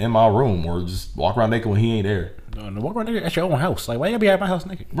naked in my room, or just walk around naked when he ain't there. No, walk around naked at your own house. Like, why you gotta be at my house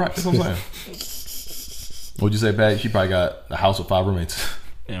naked? Right, that's what I'm saying. What'd you say, Pat? She probably got a house with 5 roommates.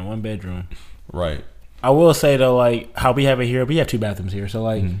 And 1 bedroom. Right. I will say though, like how we have it here, we have 2 bathrooms here, so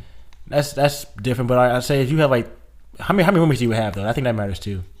like that's different. But I say if you have like how many roommates do you have though? I think that matters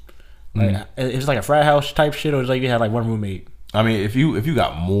too. Like it's like a frat house type shit, or it's like you have like 1 roommate. I mean, if you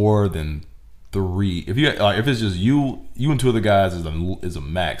got more than 3, if it's just you and 2 other guys is a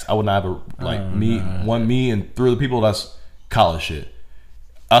max. I would not have me and 3 other people. That's college shit.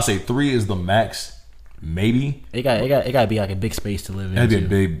 I say 3 is the max. Maybe it got to be like a big space to live in. It had to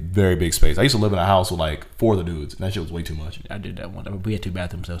be a very big space. I used to live in a house with like 4 other dudes, and that shit was way too much. I did that one. We had 2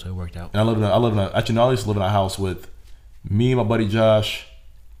 bathrooms though, so it worked out. And I used to live in a house with me and my buddy Josh,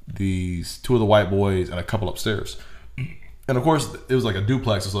 these 2 of the white boys, and a couple upstairs. And of course, it was like a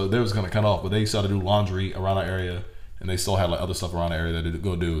duplex, so they was kind of cut off. But they started to do laundry around our area, and they still had like other stuff around the area that they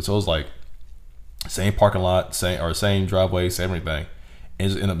go do. So it was like same parking lot, same driveway, same everything. It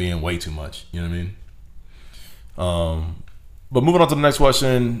just ended up being way too much. You know what I mean? But moving on to the next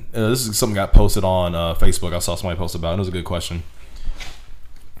question, this is something got posted on Facebook. I saw somebody post about it. It was a good question.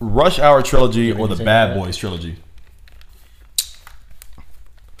 Rush Hour trilogy or the Bad Boys trilogy?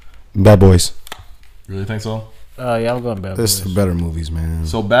 Bad Boys. You really think so? Yeah, I'm going Bad Boys. This is the better movies, man.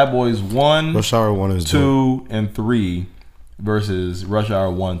 So Bad Boys 1, Rush Hour 1 is 2, and 3 versus Rush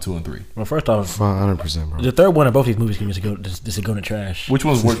Hour 1, 2, and 3? Well, first off, 100%, bro. the third one of both these movies can just go in the trash. Which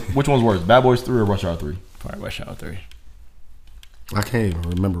one's worse? Which one's worse? Bad Boys 3 or Rush Hour 3? Probably Rush Hour 3. I can't even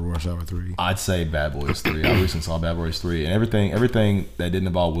remember Rush Hour 3. I'd say Bad Boys 3. I recently saw Bad Boys 3, and everything that didn't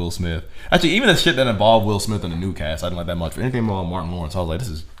involve Will Smith. Actually, even the shit that involved Will Smith in the new cast, I didn't like that much. But anything involving Martin Lawrence, I was like, this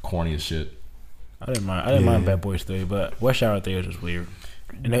is corny as shit. I didn't mind Bad Boys 3, but Rush Hour 3 was just weird.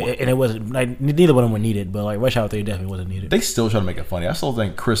 And it wasn't like neither one of them were needed, but like Rush Hour 3 definitely wasn't needed. They still try to make it funny. I still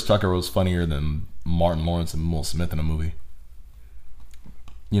think Chris Tucker was funnier than Martin Lawrence and Will Smith in a movie.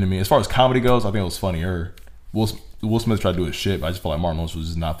 You know what I mean? As far as comedy goes, I think it was funnier. Will Smith tried to do his shit, but I just feel like Martin Lawrence was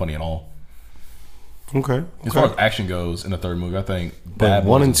just not funny at all. Okay. As far as action goes in the third movie, I think Bad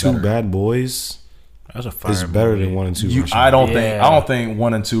 1 and 2 Bad Boys That was a fire is better movie. than 1 and 2 Rush Hour. I don't think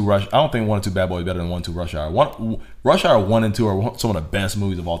 1 and 2 Rush. I don't think 1 and 2 Bad Boys better than 1 and 2 Rush Hour. Rush Hour 1 and 2 are some of the best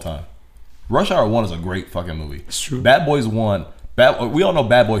movies of all time. Rush Hour 1 is a great fucking movie. It's true. Bad Boys 1. We all know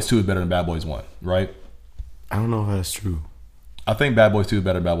Bad Boys 2 is better than Bad Boys 1, right? I don't know if that's true. I think Bad Boys 2 is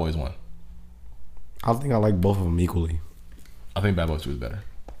better than Bad Boys 1. I think I like both of them equally. I think Bad Boys 2 is better.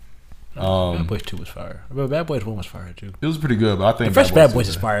 Bad Boys 2 was fire. But Bad Boys 1 was fire too. It was pretty good, but I think The first Bad Boys 2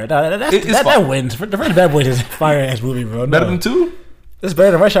 is better. fire. It's That fire. wins. The first Bad Boys is a fire ass movie, bro. Better than 2? It's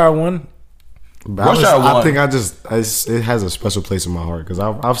better than Rush Hour 1. Rush Hour 1. I think it has a special place in my heart because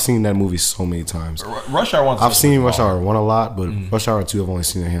I've seen that movie so many times. Rush Hour 1. I've seen Rush Hour 1 a lot, but Rush Hour 2 I've only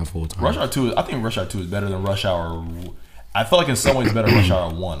seen a handful of times. Rush Hour 2. I think Rush Hour 2 is better than Rush Hour. I feel like in some ways it's better than Rush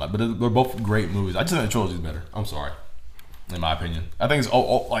Hour 1. Like, but they're both great movies. I just think the trilogy is better. I'm sorry. In my opinion, I think it's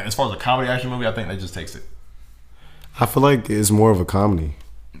like as far as a comedy action movie, I think that just takes it. I feel like it's more of a comedy.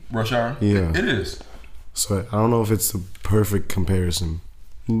 Rush Hour, Yeah. it is. So I don't know if it's the perfect comparison,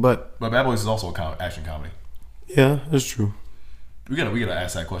 but Bad Boys is also a action comedy. yeah, it's true. We gotta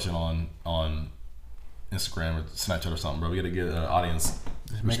ask that question on Instagram or Snapchat or something, bro. We gotta get an audience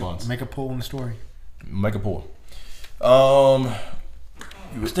response. Make a poll in the story. Make a poll.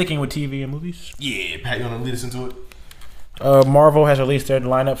 Sticking with TV and movies. Yeah, Pat, you wanna lead us into it? Marvel has released their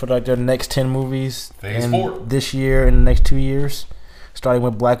lineup for like their next 10 movies Phase 4 this year and the next 2 years, starting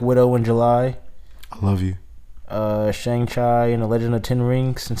with Black Widow in July, I love you. Shang-Chi and the Legend of Ten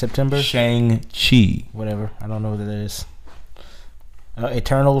Rings in September. Shang-Chi. Whatever, I don't know what that is.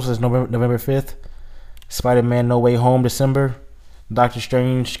 Eternals is November 5th. Spider-Man No Way Home December. Doctor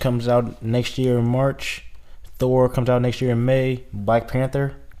Strange comes out next year in March. Thor comes out next year in May. Black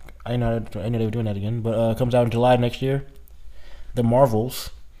Panther, I know they were doing that again, but comes out in July next year. The Marvels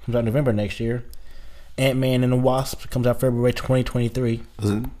comes out in November next year. Ant-Man and the Wasp comes out February 2023.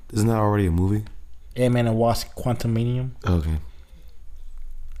 Isn't that already a movie? Ant-Man and Wasp Quantumanium. Okay.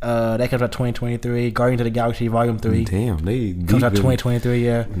 That comes out 2023. Guardians of the Galaxy Volume 3 Damn, they comes out 2023.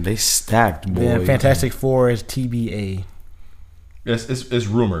 Yeah. They stacked, boy. Then Fantastic Four is TBA. It's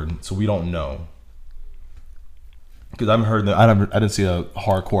rumored, so we don't know. Because I haven't heard that. I didn't see a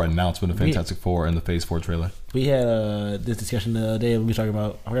hardcore announcement of Fantastic Four in the Phase 4 trailer. We had this discussion the other day. We were talking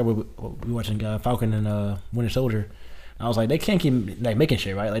about. I forgot what we were watching Falcon and Winter Soldier. I was like, they can't keep like making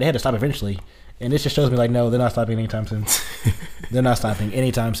shit, right? Like they had to stop eventually. And this just shows me like, no, they're not stopping anytime soon. They're not stopping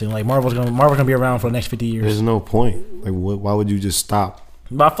anytime soon. Like Marvel's gonna be around for the next 50 years. There's no point. Like, why would you just stop?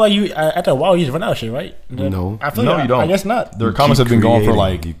 But I feel like you after a while you just run out of shit, right? No. I feel No, like, you don't. I guess not. Their You comics keep have been going for creating.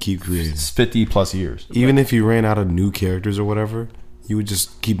 like You keep creating. 50 plus years. Even if you ran out of new characters or whatever, you would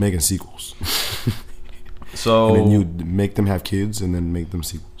just keep making sequels. So And then you make them have kids and then make them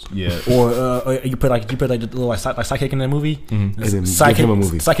sequels. yeah. Or you put like the little like sidekick in the movie. And then give him a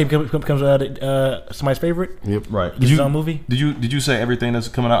movie. Sidekick becomes somebody's favorite. Yep. Right. Gets his own movie. Did you say everything that's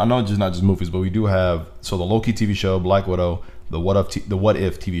coming out? I know it's just not just movies, but we do have the Loki TV show, Black Widow, the What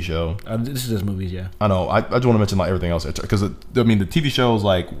If TV show. This is just movies, yeah. I know. I just want to mention like everything else because the TV shows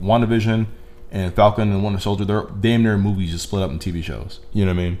like WandaVision and Falcon and Winter Soldier, they're damn near movies just split up in TV shows. You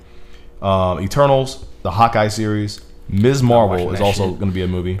know what I mean? Eternals, the Hawkeye series, Ms. Marvel watching is that also shit. going to be a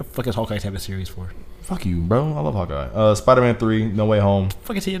movie. What the fuck is Hawkeye have a series for? Fuck you, bro. I love Hawkeye. Spider-Man 3, No Way Home, What the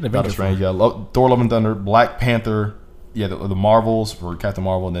fuck is he in the Doctor Avengers Strange, for? yeah, Thor: Love and Thunder, Black Panther, yeah, the Marvels for Captain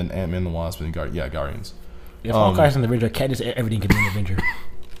Marvel, and then Ant-Man and the Wasp and Guardians. If Hawkeye's in the Avenger, Katniss, everything can be in the Avenger.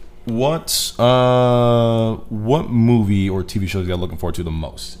 What movie or TV shows you guys looking forward to the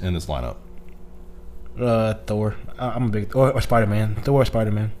most in this lineup? Thor. I'm a big or Spider-Man. Thor or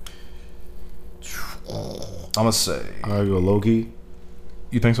Spider-Man. I'm gonna say. I go Loki,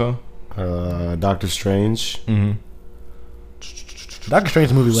 You think so? Doctor Strange, Mm-hmm. Doctor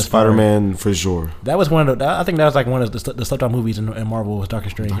Strange's movie was fire. Spider-Man for sure. That was one of the. I think that was like one of the slept on movies in Marvel was Doctor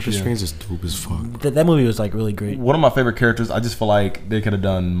Strange. Doctor Strange is dope as fuck. That movie was like really great. One of my favorite characters. I just feel like they could have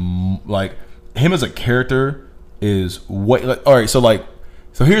done like him as a character is way like all right. So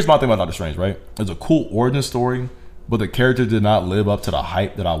here's my thing about Doctor Strange. Right, it's a cool origin story, but the character did not live up to the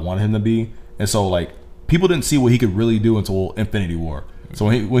hype that I wanted him to be, and so like people didn't see what he could really do until Infinity War. So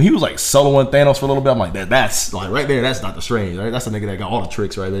when he was like soloing Thanos for a little bit, I'm like that's like right there. That's Doctor Strange. Right, that's the nigga that got all the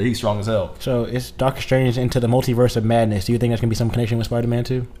tricks right there. He's strong as hell. So is Doctor Strange into the multiverse of madness? Do you think there's gonna be some connection with Spider-Man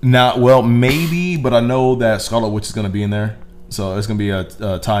too? Now, well, maybe, but I know that Scarlet Witch is gonna be in there. So it's gonna be a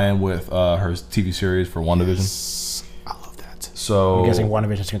tie-in with her TV series for WandaVision. I love that. So I'm guessing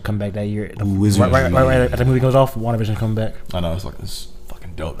WandaVision's gonna come back that year. Wizards. Right after the movie goes off, WandaVision's coming back. I know it's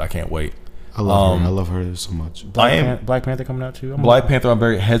fucking dope. I can't wait. I love her. I love her so much. Black Panther coming out too. Black Panther. I'm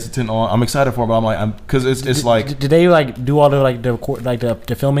very hesitant on. I'm excited for, it, but because it's like. Did they like do all the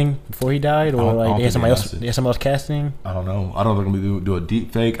the filming before he died, or like they had somebody else casting? I don't know. I don't know if they're gonna do a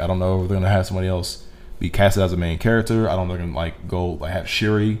deep fake. I don't know if they're gonna have somebody else be casted as a main character. I don't know if they're gonna like go like have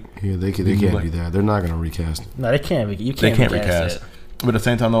Shuri. Yeah, they can't do that. They're not gonna recast. No, they can't. You can't recast. But at the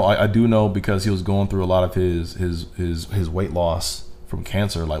same time, though, I do know because he was going through a lot of his weight loss from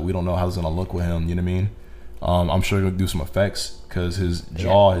cancer. Like we don't know how it's gonna look with him. You know what I mean? I'm sure he'll do some effects because his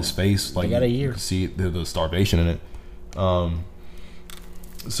jaw, his face, like got a year. You can see the starvation in it.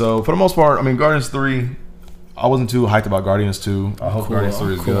 So for the most part, I mean, Guardians 3. I wasn't too hyped about Guardians 2. I hope Guardians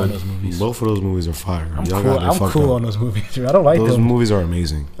 3 is good. Both of those movies are fire. I'm cool on those movies. I don't like those movies are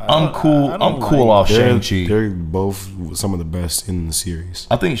amazing. I'm cool off Shang-Chi. They're both some of the best in the series.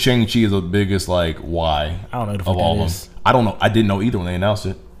 I think Shang-Chi is the biggest like why I don't know of all of them. I don't know. I didn't know either when they announced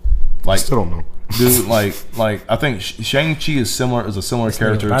it. Like I still don't know. Dude, like I think Shang-Chi is a similar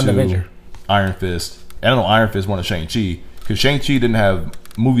character to Iron Fist. I don't know Iron Fist more than Shang-Chi because Shang-Chi didn't have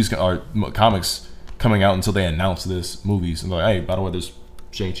movies or comics coming out until they announced this movies. And they're like, hey, by the way, there's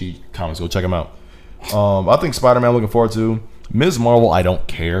Shang-Chi comics. Go check them out. I think Spider-Man looking forward to. Ms. Marvel, I don't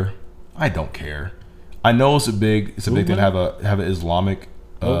care. I know it's a big thing to have an Islamic.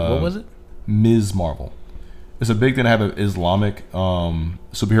 What was it? Ms. Marvel. It's a big thing to have an Islamic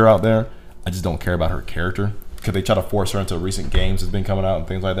superhero out there. I just don't care about her character because they try to force her into recent games that's been coming out and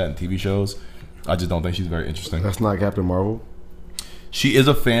things like that and TV shows. I just don't think she's very interesting. That's not Captain Marvel. She is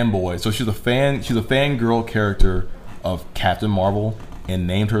a fanboy, so she's a fangirl character of Captain Marvel and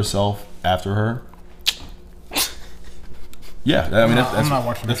named herself after her. Yeah, I mean I'm not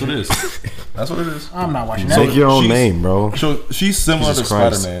watching. That's what it is. That's what it is. I'm not watching. Take your own name, bro. So she's similar to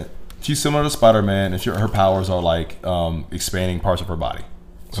Spider-Man. She's similar to Spider-Man, and her powers are like expanding parts of her body.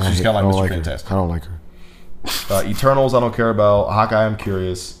 So she's kind of like Mr. Fantastic. I don't like her. Eternals, I don't care about. Hawkeye, I'm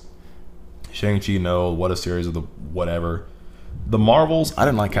curious. Shang-Chi, no. What a series of the whatever. The Marvels, I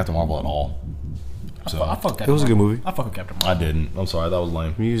didn't like Captain Marvel at all. So I fuck Captain it was a good movie. I fuck with Captain Marvel. I didn't. I'm sorry, that was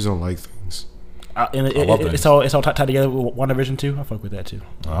lame. You just don't like things. It's all tied together with WandaVision too. I fuck with that too.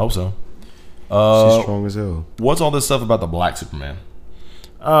 I hope so. She's strong as hell. What's all this stuff about the Black Superman?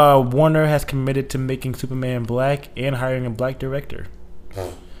 Warner has committed to making Superman black and hiring a black director.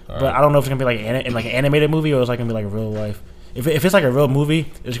 But I don't know if it's gonna be like an animated movie or it's like gonna be like a real life. If it's like a real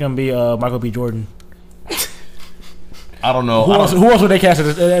movie, it's gonna be Michael B. Jordan. I don't know. Who else would they cast in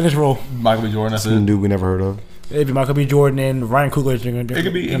this role? Michael B. Jordan. That's Some it. dude we never heard of. It'd be Michael B. Jordan and Ryan Coogler. It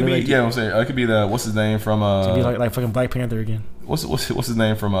could be. Yeah, I'm saying it could be the what's his name from. It could be like fucking Black Panther again. What's his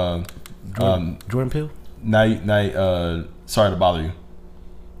name from? Jordan Peele. Sorry to bother you.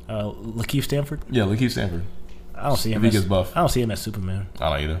 Lakeith Stanfield. Yeah, Lakeith Stanfield. I don't see him. If he gets buff. I don't see him as Superman. I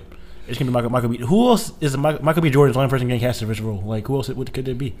don't either. It's gonna be Michael B. Who else is Michael B. Jordan's the only person getting cast in this role? Like who else? What could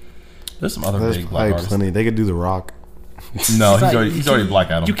it be? There's some other big black probably artists. plenty. They could do The Rock. No, he's already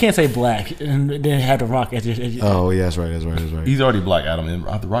Black Adam. You can't say black and then have The Rock as your. Oh yeah, that's right. He's already Black Adam, and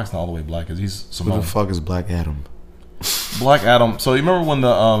The Rock's not all the way black because he's Who Samoan. the fuck is Black Adam? Black Adam. So you remember when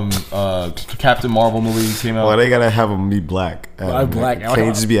the Captain Marvel movie came out? Well, they gotta have him be black. Adam. Black. Can't he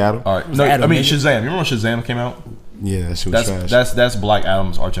just be Adam? All right. No, Adam, I mean nigga. Shazam. You remember when Shazam came out? Yeah, that shit was trash. That's Black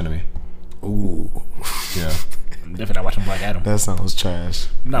Adam's archenemy. Ooh, Yeah. I'm definitely not watching Black Adam. that sounds trash.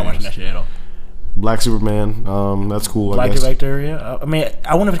 I'm not watching that shit at all. Black Superman. That's cool. Black I guess. director, yeah. I mean,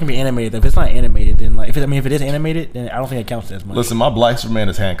 I wonder if it's gonna be animated. If it's not animated, then like, if it is animated, then I don't think it counts as much. Listen, my Black Superman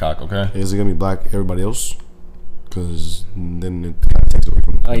is Hancock. Okay. Is it gonna be black? Everybody else? Because then it kind of takes away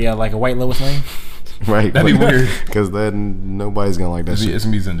from. Oh yeah, like a white Lois Lane. Right. That'd be weird. Because then nobody's gonna like that shit. It's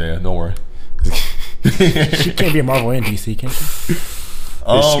gonna be Zendaya. Don't worry. She can't be a Marvel and DC, can she? She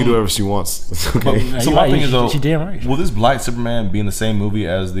can do whatever she wants. It's okay. So my thing is though, she damn right. will this Black Superman be in the same movie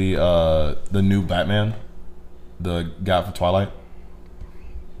as the new Batman, the guy from Twilight?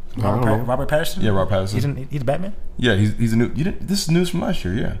 I don't know. Robert Pattinson. Yeah, Robert Pattinson. He's Batman. Yeah, he's a new. This is news from last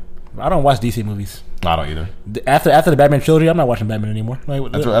year. Yeah, I don't watch DC movies. I don't either. After the Batman trilogy, I'm not watching Batman anymore. Like,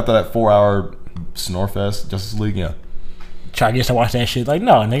 After that 4-hour Snorefest, Justice League, yeah. Try to get to watch that shit. Like,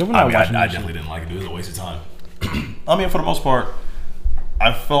 no, nigga, we're not watching I that definitely shit. didn't like it. It was a waste of time. I mean, for the most part,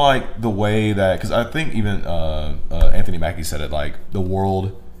 I feel like the way that, because I think even Anthony Mackie said it, like, the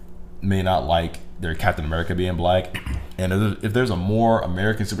world may not like their Captain America being black, and if there's a more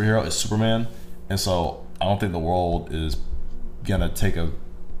American superhero, it's Superman. And so I don't think the world is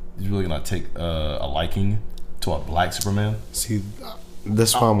really gonna take a liking to a black Superman. See,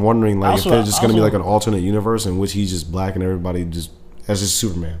 that's why I'm wondering, like, if there's just gonna be like an alternate universe in which he's just black and everybody that's just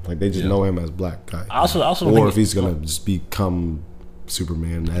Superman. Like, they just know him as black guy. Or if he's gonna just become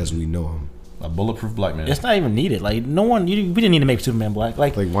Superman as we know him. A bulletproof black man. It's not even needed. Like, no one, we didn't need to make Superman black.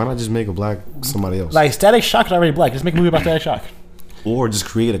 Like, why not just make a black somebody else? Like, Static Shock is already black. Just make a movie about Static Shock. Or just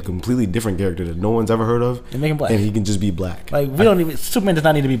create a completely different character that no one's ever heard of, and make him black, and he can just be black. Like, we don't even. Superman does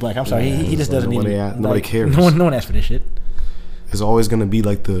not need to be black. I'm sorry, he just doesn't need to. Nobody cares. No one asked for this shit. It's always gonna be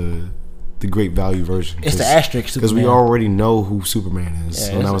like the great value version. It's the asterisk because we already know who Superman is.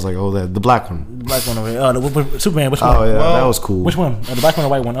 Yeah, and I was like, oh, the black one. The black one over here. Superman. Which one? Oh yeah, that was cool. Which one? The black one or the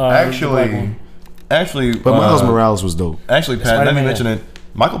white one? Actually, but Miles Morales was dope. Actually, Pat, let me mention it.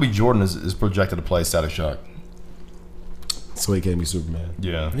 Michael B. Jordan is projected to play Static Shock. So he can't be Superman.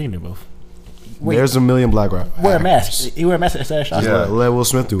 Yeah, he can do both. Wait, there's a million black rappers. Wear a mask. He wear a mask at Static Shock. Yeah, let Will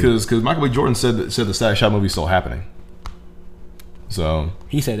Smith do it. Because Michael B. Jordan said the Static Shock movie is still happening. So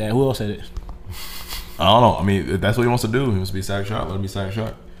he said that. Who else said it? I don't know. I mean, if that's what he wants to do, he wants to be Static Shock. Let him be Static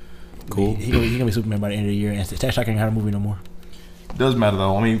Shock. Cool. He gonna be Superman by the end of the year, and Static Shock ain't got a movie no more. Doesn't matter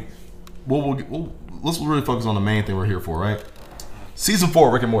though. I mean, let's really focus on the main thing we're here for, right? Season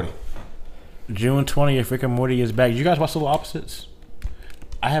 4, Rick and Morty. June 20th, Rick and Morty is back. Did you guys watch The Opposites?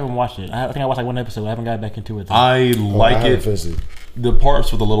 I haven't watched it. I think I watched like one episode. I haven't got back into it. I like it. The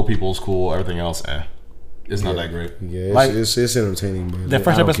parts with the little people is cool. Everything else, it's not that great. Yeah, it's entertaining. But the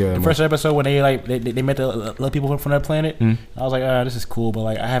first episode when they met the little people from that planet, I was like, this is cool, but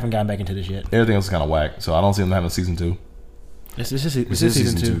like I haven't gotten back into this yet. Everything else is kind of whack, so I don't see them having a season 2. It's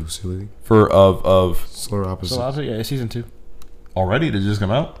season 2. Silly. Of Solar Opposite. Yeah, it's season 2. Already? Did it just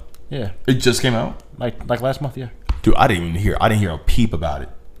come out? Yeah. It just came out? Like last month, yeah. Dude, I didn't hear a peep about it.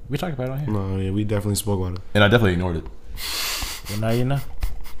 We talked about it on here. No, yeah, we definitely spoke about it. And I definitely ignored it. Well, now you know.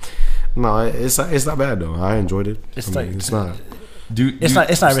 No, it's not bad though. I enjoyed it. It's not. Rick It's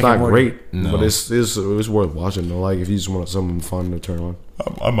and not Morty. great, no. But it's worth watching though. Like if you just want something fun to turn on.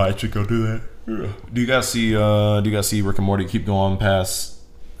 I might just go do that. Do you guys see Rick and Morty keep going past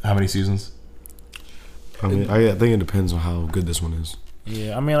how many seasons? I mean, I think it depends on how good this one is.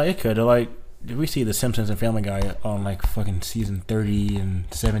 Yeah, I mean, like, it could. Like, we see The Simpsons and Family Guy on like fucking season 30 and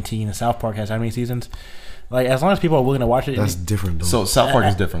 17, and South Park has how many seasons? Like, as long as people are willing to watch it, that's different though. So South Park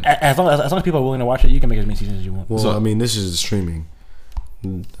is different. As long as people are willing to watch it, you can make as many seasons as you want. Well, I mean, this is streaming.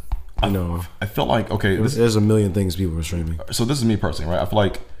 You know, I feel like there's a million things people are streaming. So this is me personally, right? I feel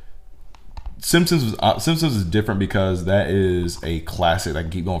like Simpsons is different because that is a classic that can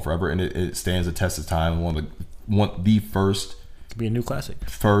keep going forever, and it stands the test of time. One of the first to be a new classic,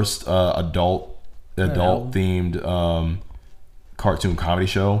 adult themed cartoon comedy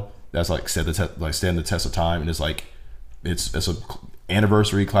show that's like stand the test of time, and it's like it's a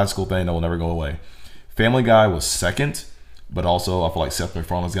anniversary classical thing that will never go away. Family Guy was second, but also I feel like Seth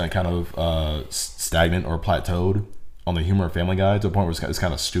MacFarlane's getting kind of stagnant or plateaued on the humor of Family Guy to the point where it's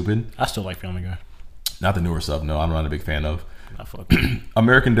kind of stupid. I still like Family Guy. Not the newer stuff. No, I'm not a big fan of. Fuck.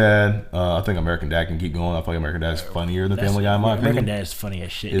 American Dad. I think American Dad can keep going. I feel like American Dad is funnier than Family Guy in my opinion. American Dad is funny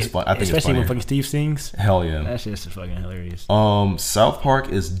as shit. It's fun. I think especially it's when fucking Steve sings. Hell yeah, that shit's fucking hilarious. South Park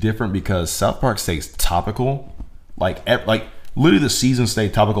is different because South Park stays topical. Like literally the season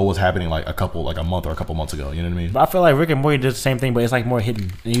stayed topical. What's happening like a month or a couple months ago. You know what I mean? But I feel like Rick and Morty does the same thing, but it's like more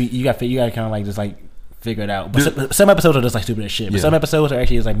hidden. You got kind of like just like figure it out. But some episodes are just like stupid as shit. But some episodes are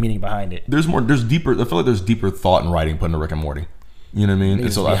actually just like meaning behind it. There's deeper. I feel like there's deeper thought and writing put into Rick and Morty. You know what I mean?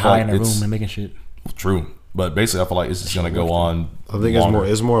 And so I feel like in a room and making shit. True, but basically I feel like it's just gonna go on. I think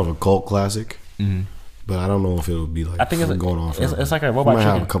it's more of a cult classic. Mm-hmm. But I don't know if it'll be like I think it's going on forever. It's like a robot might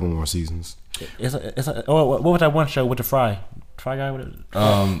chicken. have a couple more seasons. What was that one show with the Fry Guy? With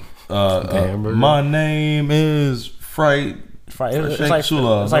my name is Fright It's Shake like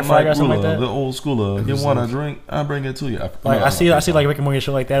Shula, it's like Fry Guy or something like that. The old schooler. You want a drink? I'll bring it to you. Like I see like Rick and Morty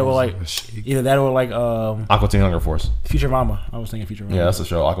shit like that, or like either that or like Aqua Teen Hunger Force. Futurama. I was thinking Futurama. Yeah, that's the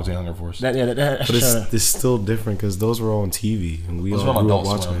show. Aqua Teen Hunger Force. That's But it's still different because those were on TV and we all grew up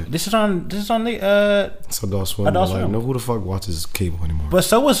watching it. This is on the It's Adult Swim. Adult Like, Swim. no, who the fuck watches cable anymore? But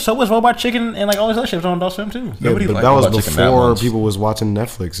so was Robot Chicken and like all this other shit was on Adult Swim too. Yeah, but that was before people was watching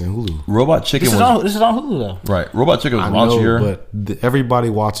Netflix and Hulu. Robot Chicken This is on Hulu though. Right. Robot Chicken was I know, raunchier. but everybody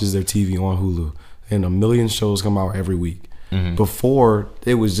watches their TV on Hulu, and a million shows come out every week. Before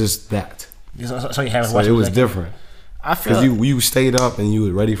it was just that, So you haven't so watched it was like, different. I feel Because you stayed up and you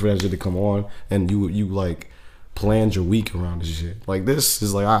were ready for that shit to come on, and you like planned your week around this shit. Like this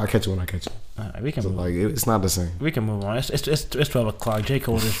is like I catch it when I catch it. we can So move. like it's not the same. We can move on. It's 12 o'clock. J.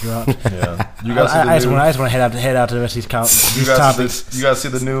 Cole just dropped. Yeah. You guys I just see the want new, to head out to the rest of these you guys see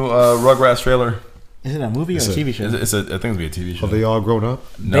the new Rugrats trailer? Is it a movie or a TV show? I think it's gonna be a TV show. Are they all grown up?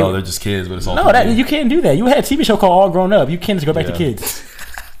 No, they're just kids, but it's all No, you can't do that. You had a TV show called All Grown Up. You can't just go back to kids.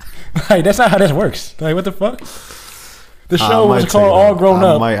 Like that's not how this works. Like what the fuck? The show was called All Grown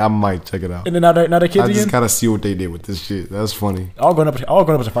Up. I might check it out. And then now they're kids I just again. gotta see what they did with this shit. That's funny. All Grown Up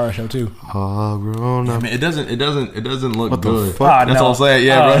is a fire show too. All grown up. I mean, it doesn't look What the good. fuck? That's no. all I'm saying.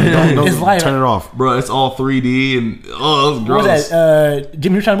 Yeah, bro. Don't It's like turn it off. Bro, it's all 3D and it's What gross. was that?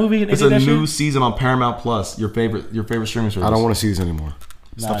 Jimmy Neutron movie? It's a new season on Paramount Plus. Your favorite streaming service. I don't want to see this anymore.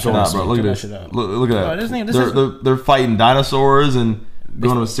 Stop showing Nah, us. bro. Look at Check this. that shit out. Look at Bro, that. this is- They're fighting dinosaurs and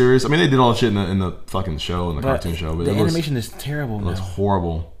going to a serious. I mean, they did all that shit in the fucking show, in the cartoon show. But the it looks, animation is terrible. it looks Now.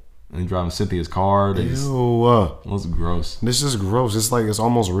 horrible. And driving Cynthia's car. It Ew. looks gross. This is gross. It's like it's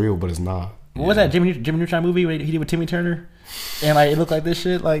almost real, but it's not. What was that Jimmy Neutron movie he did with Timmy Turner? And like it looked like this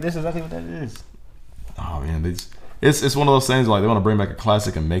shit. Like this is exactly what that is. Oh man, it's one of those things like they want to bring back a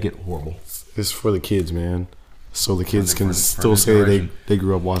classic and make it horrible. It's for the kids, man. So the kids can for still this say generation. they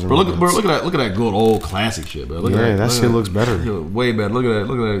grew up watching. Bro, look Rugrats. at that good old classic shit, bro. Look at Yeah, that look shit at looks better. Way better. Look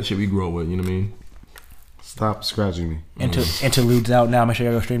at that shit we grew up with. You know what I mean? Stop scratching me. Interludes out now. Make sure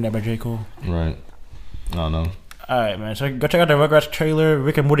you go stream that by J. Cole. Right. I don't know. All right, man. So go check out the Rugrats trailer.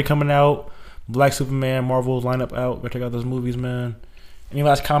 Rick and Morty coming out. Black Superman, Marvel's lineup out. Go check out those movies, man. Any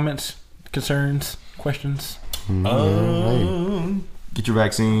last comments, concerns, questions? Get your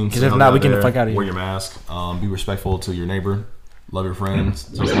vaccine. Because if not, we get the fuck out of here. Wear your mask. Be respectful to your neighbor. Love your friends.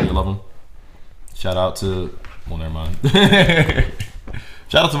 Tell somebody you love them. Shout out to. Well, never mind.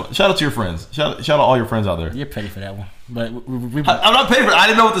 Shout out to your friends. Shout out all your friends out there. You're petty for that one, but I'm not paying for it. I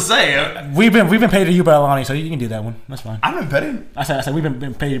didn't know what to say. we've been paid to you by Alani, so you can do that one. That's fine. I've been petty. I said we've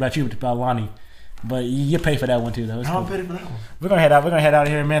been paid about you by Alani, but you pay for that one too, though. It's I'm cool. petty for that one. We're gonna head out. We're gonna head out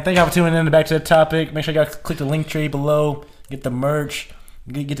of here, man. Thank y'all for tuning in. Back to the topic. Make sure y'all click the link tree below. Get the merch.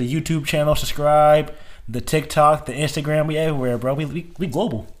 Get the YouTube channel. Subscribe. The TikTok, the Instagram. We everywhere, bro. We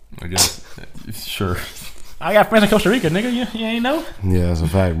global. I guess. Sure. I got friends in Costa Rica, nigga. You ain't know? Yeah, that's a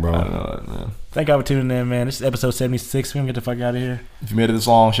fact, bro. I don't know that, man. Thank y'all for tuning in, man. This is episode 76. We're gonna get the fuck out of here. If you made it this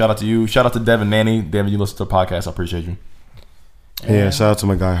long, shout out to you. Shout out to Devin Nanny. Devin, you listen to the podcast. I appreciate you. Yeah, shout out to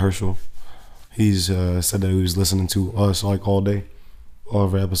my guy Herschel. He's said that he was listening to us like all day, all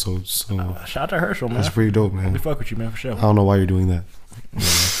of our episodes. So Shout out to Herschel, man. that's pretty dope, man. We fuck with you, man, for sure. I don't know why you're doing that.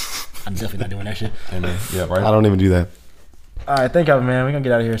 I'm definitely not doing that shit. Hey, man. Yeah, right. I don't even do that. All right, thank y'all, man. We're gonna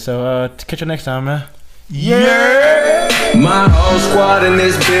get out of here. So catch you next time, man. My whole squad in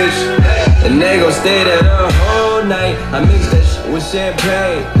this bitch, and they gon' stay there the whole night. I mix that shit with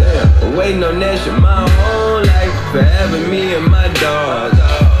champagne, waiting on that shit my whole life. Forever me and my dog.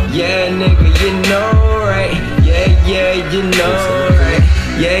 Yeah, nigga, you know right. Yeah, you know right.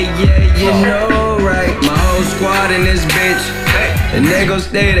 Yeah, you know right. My whole squad in this bitch, and they gon'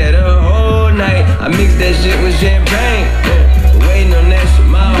 stay there the whole night. I mix that shit with champagne, waiting on that shit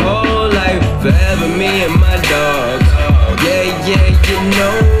my whole life. Forever me and my dogs. Yeah, you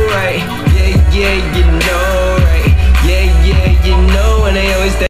know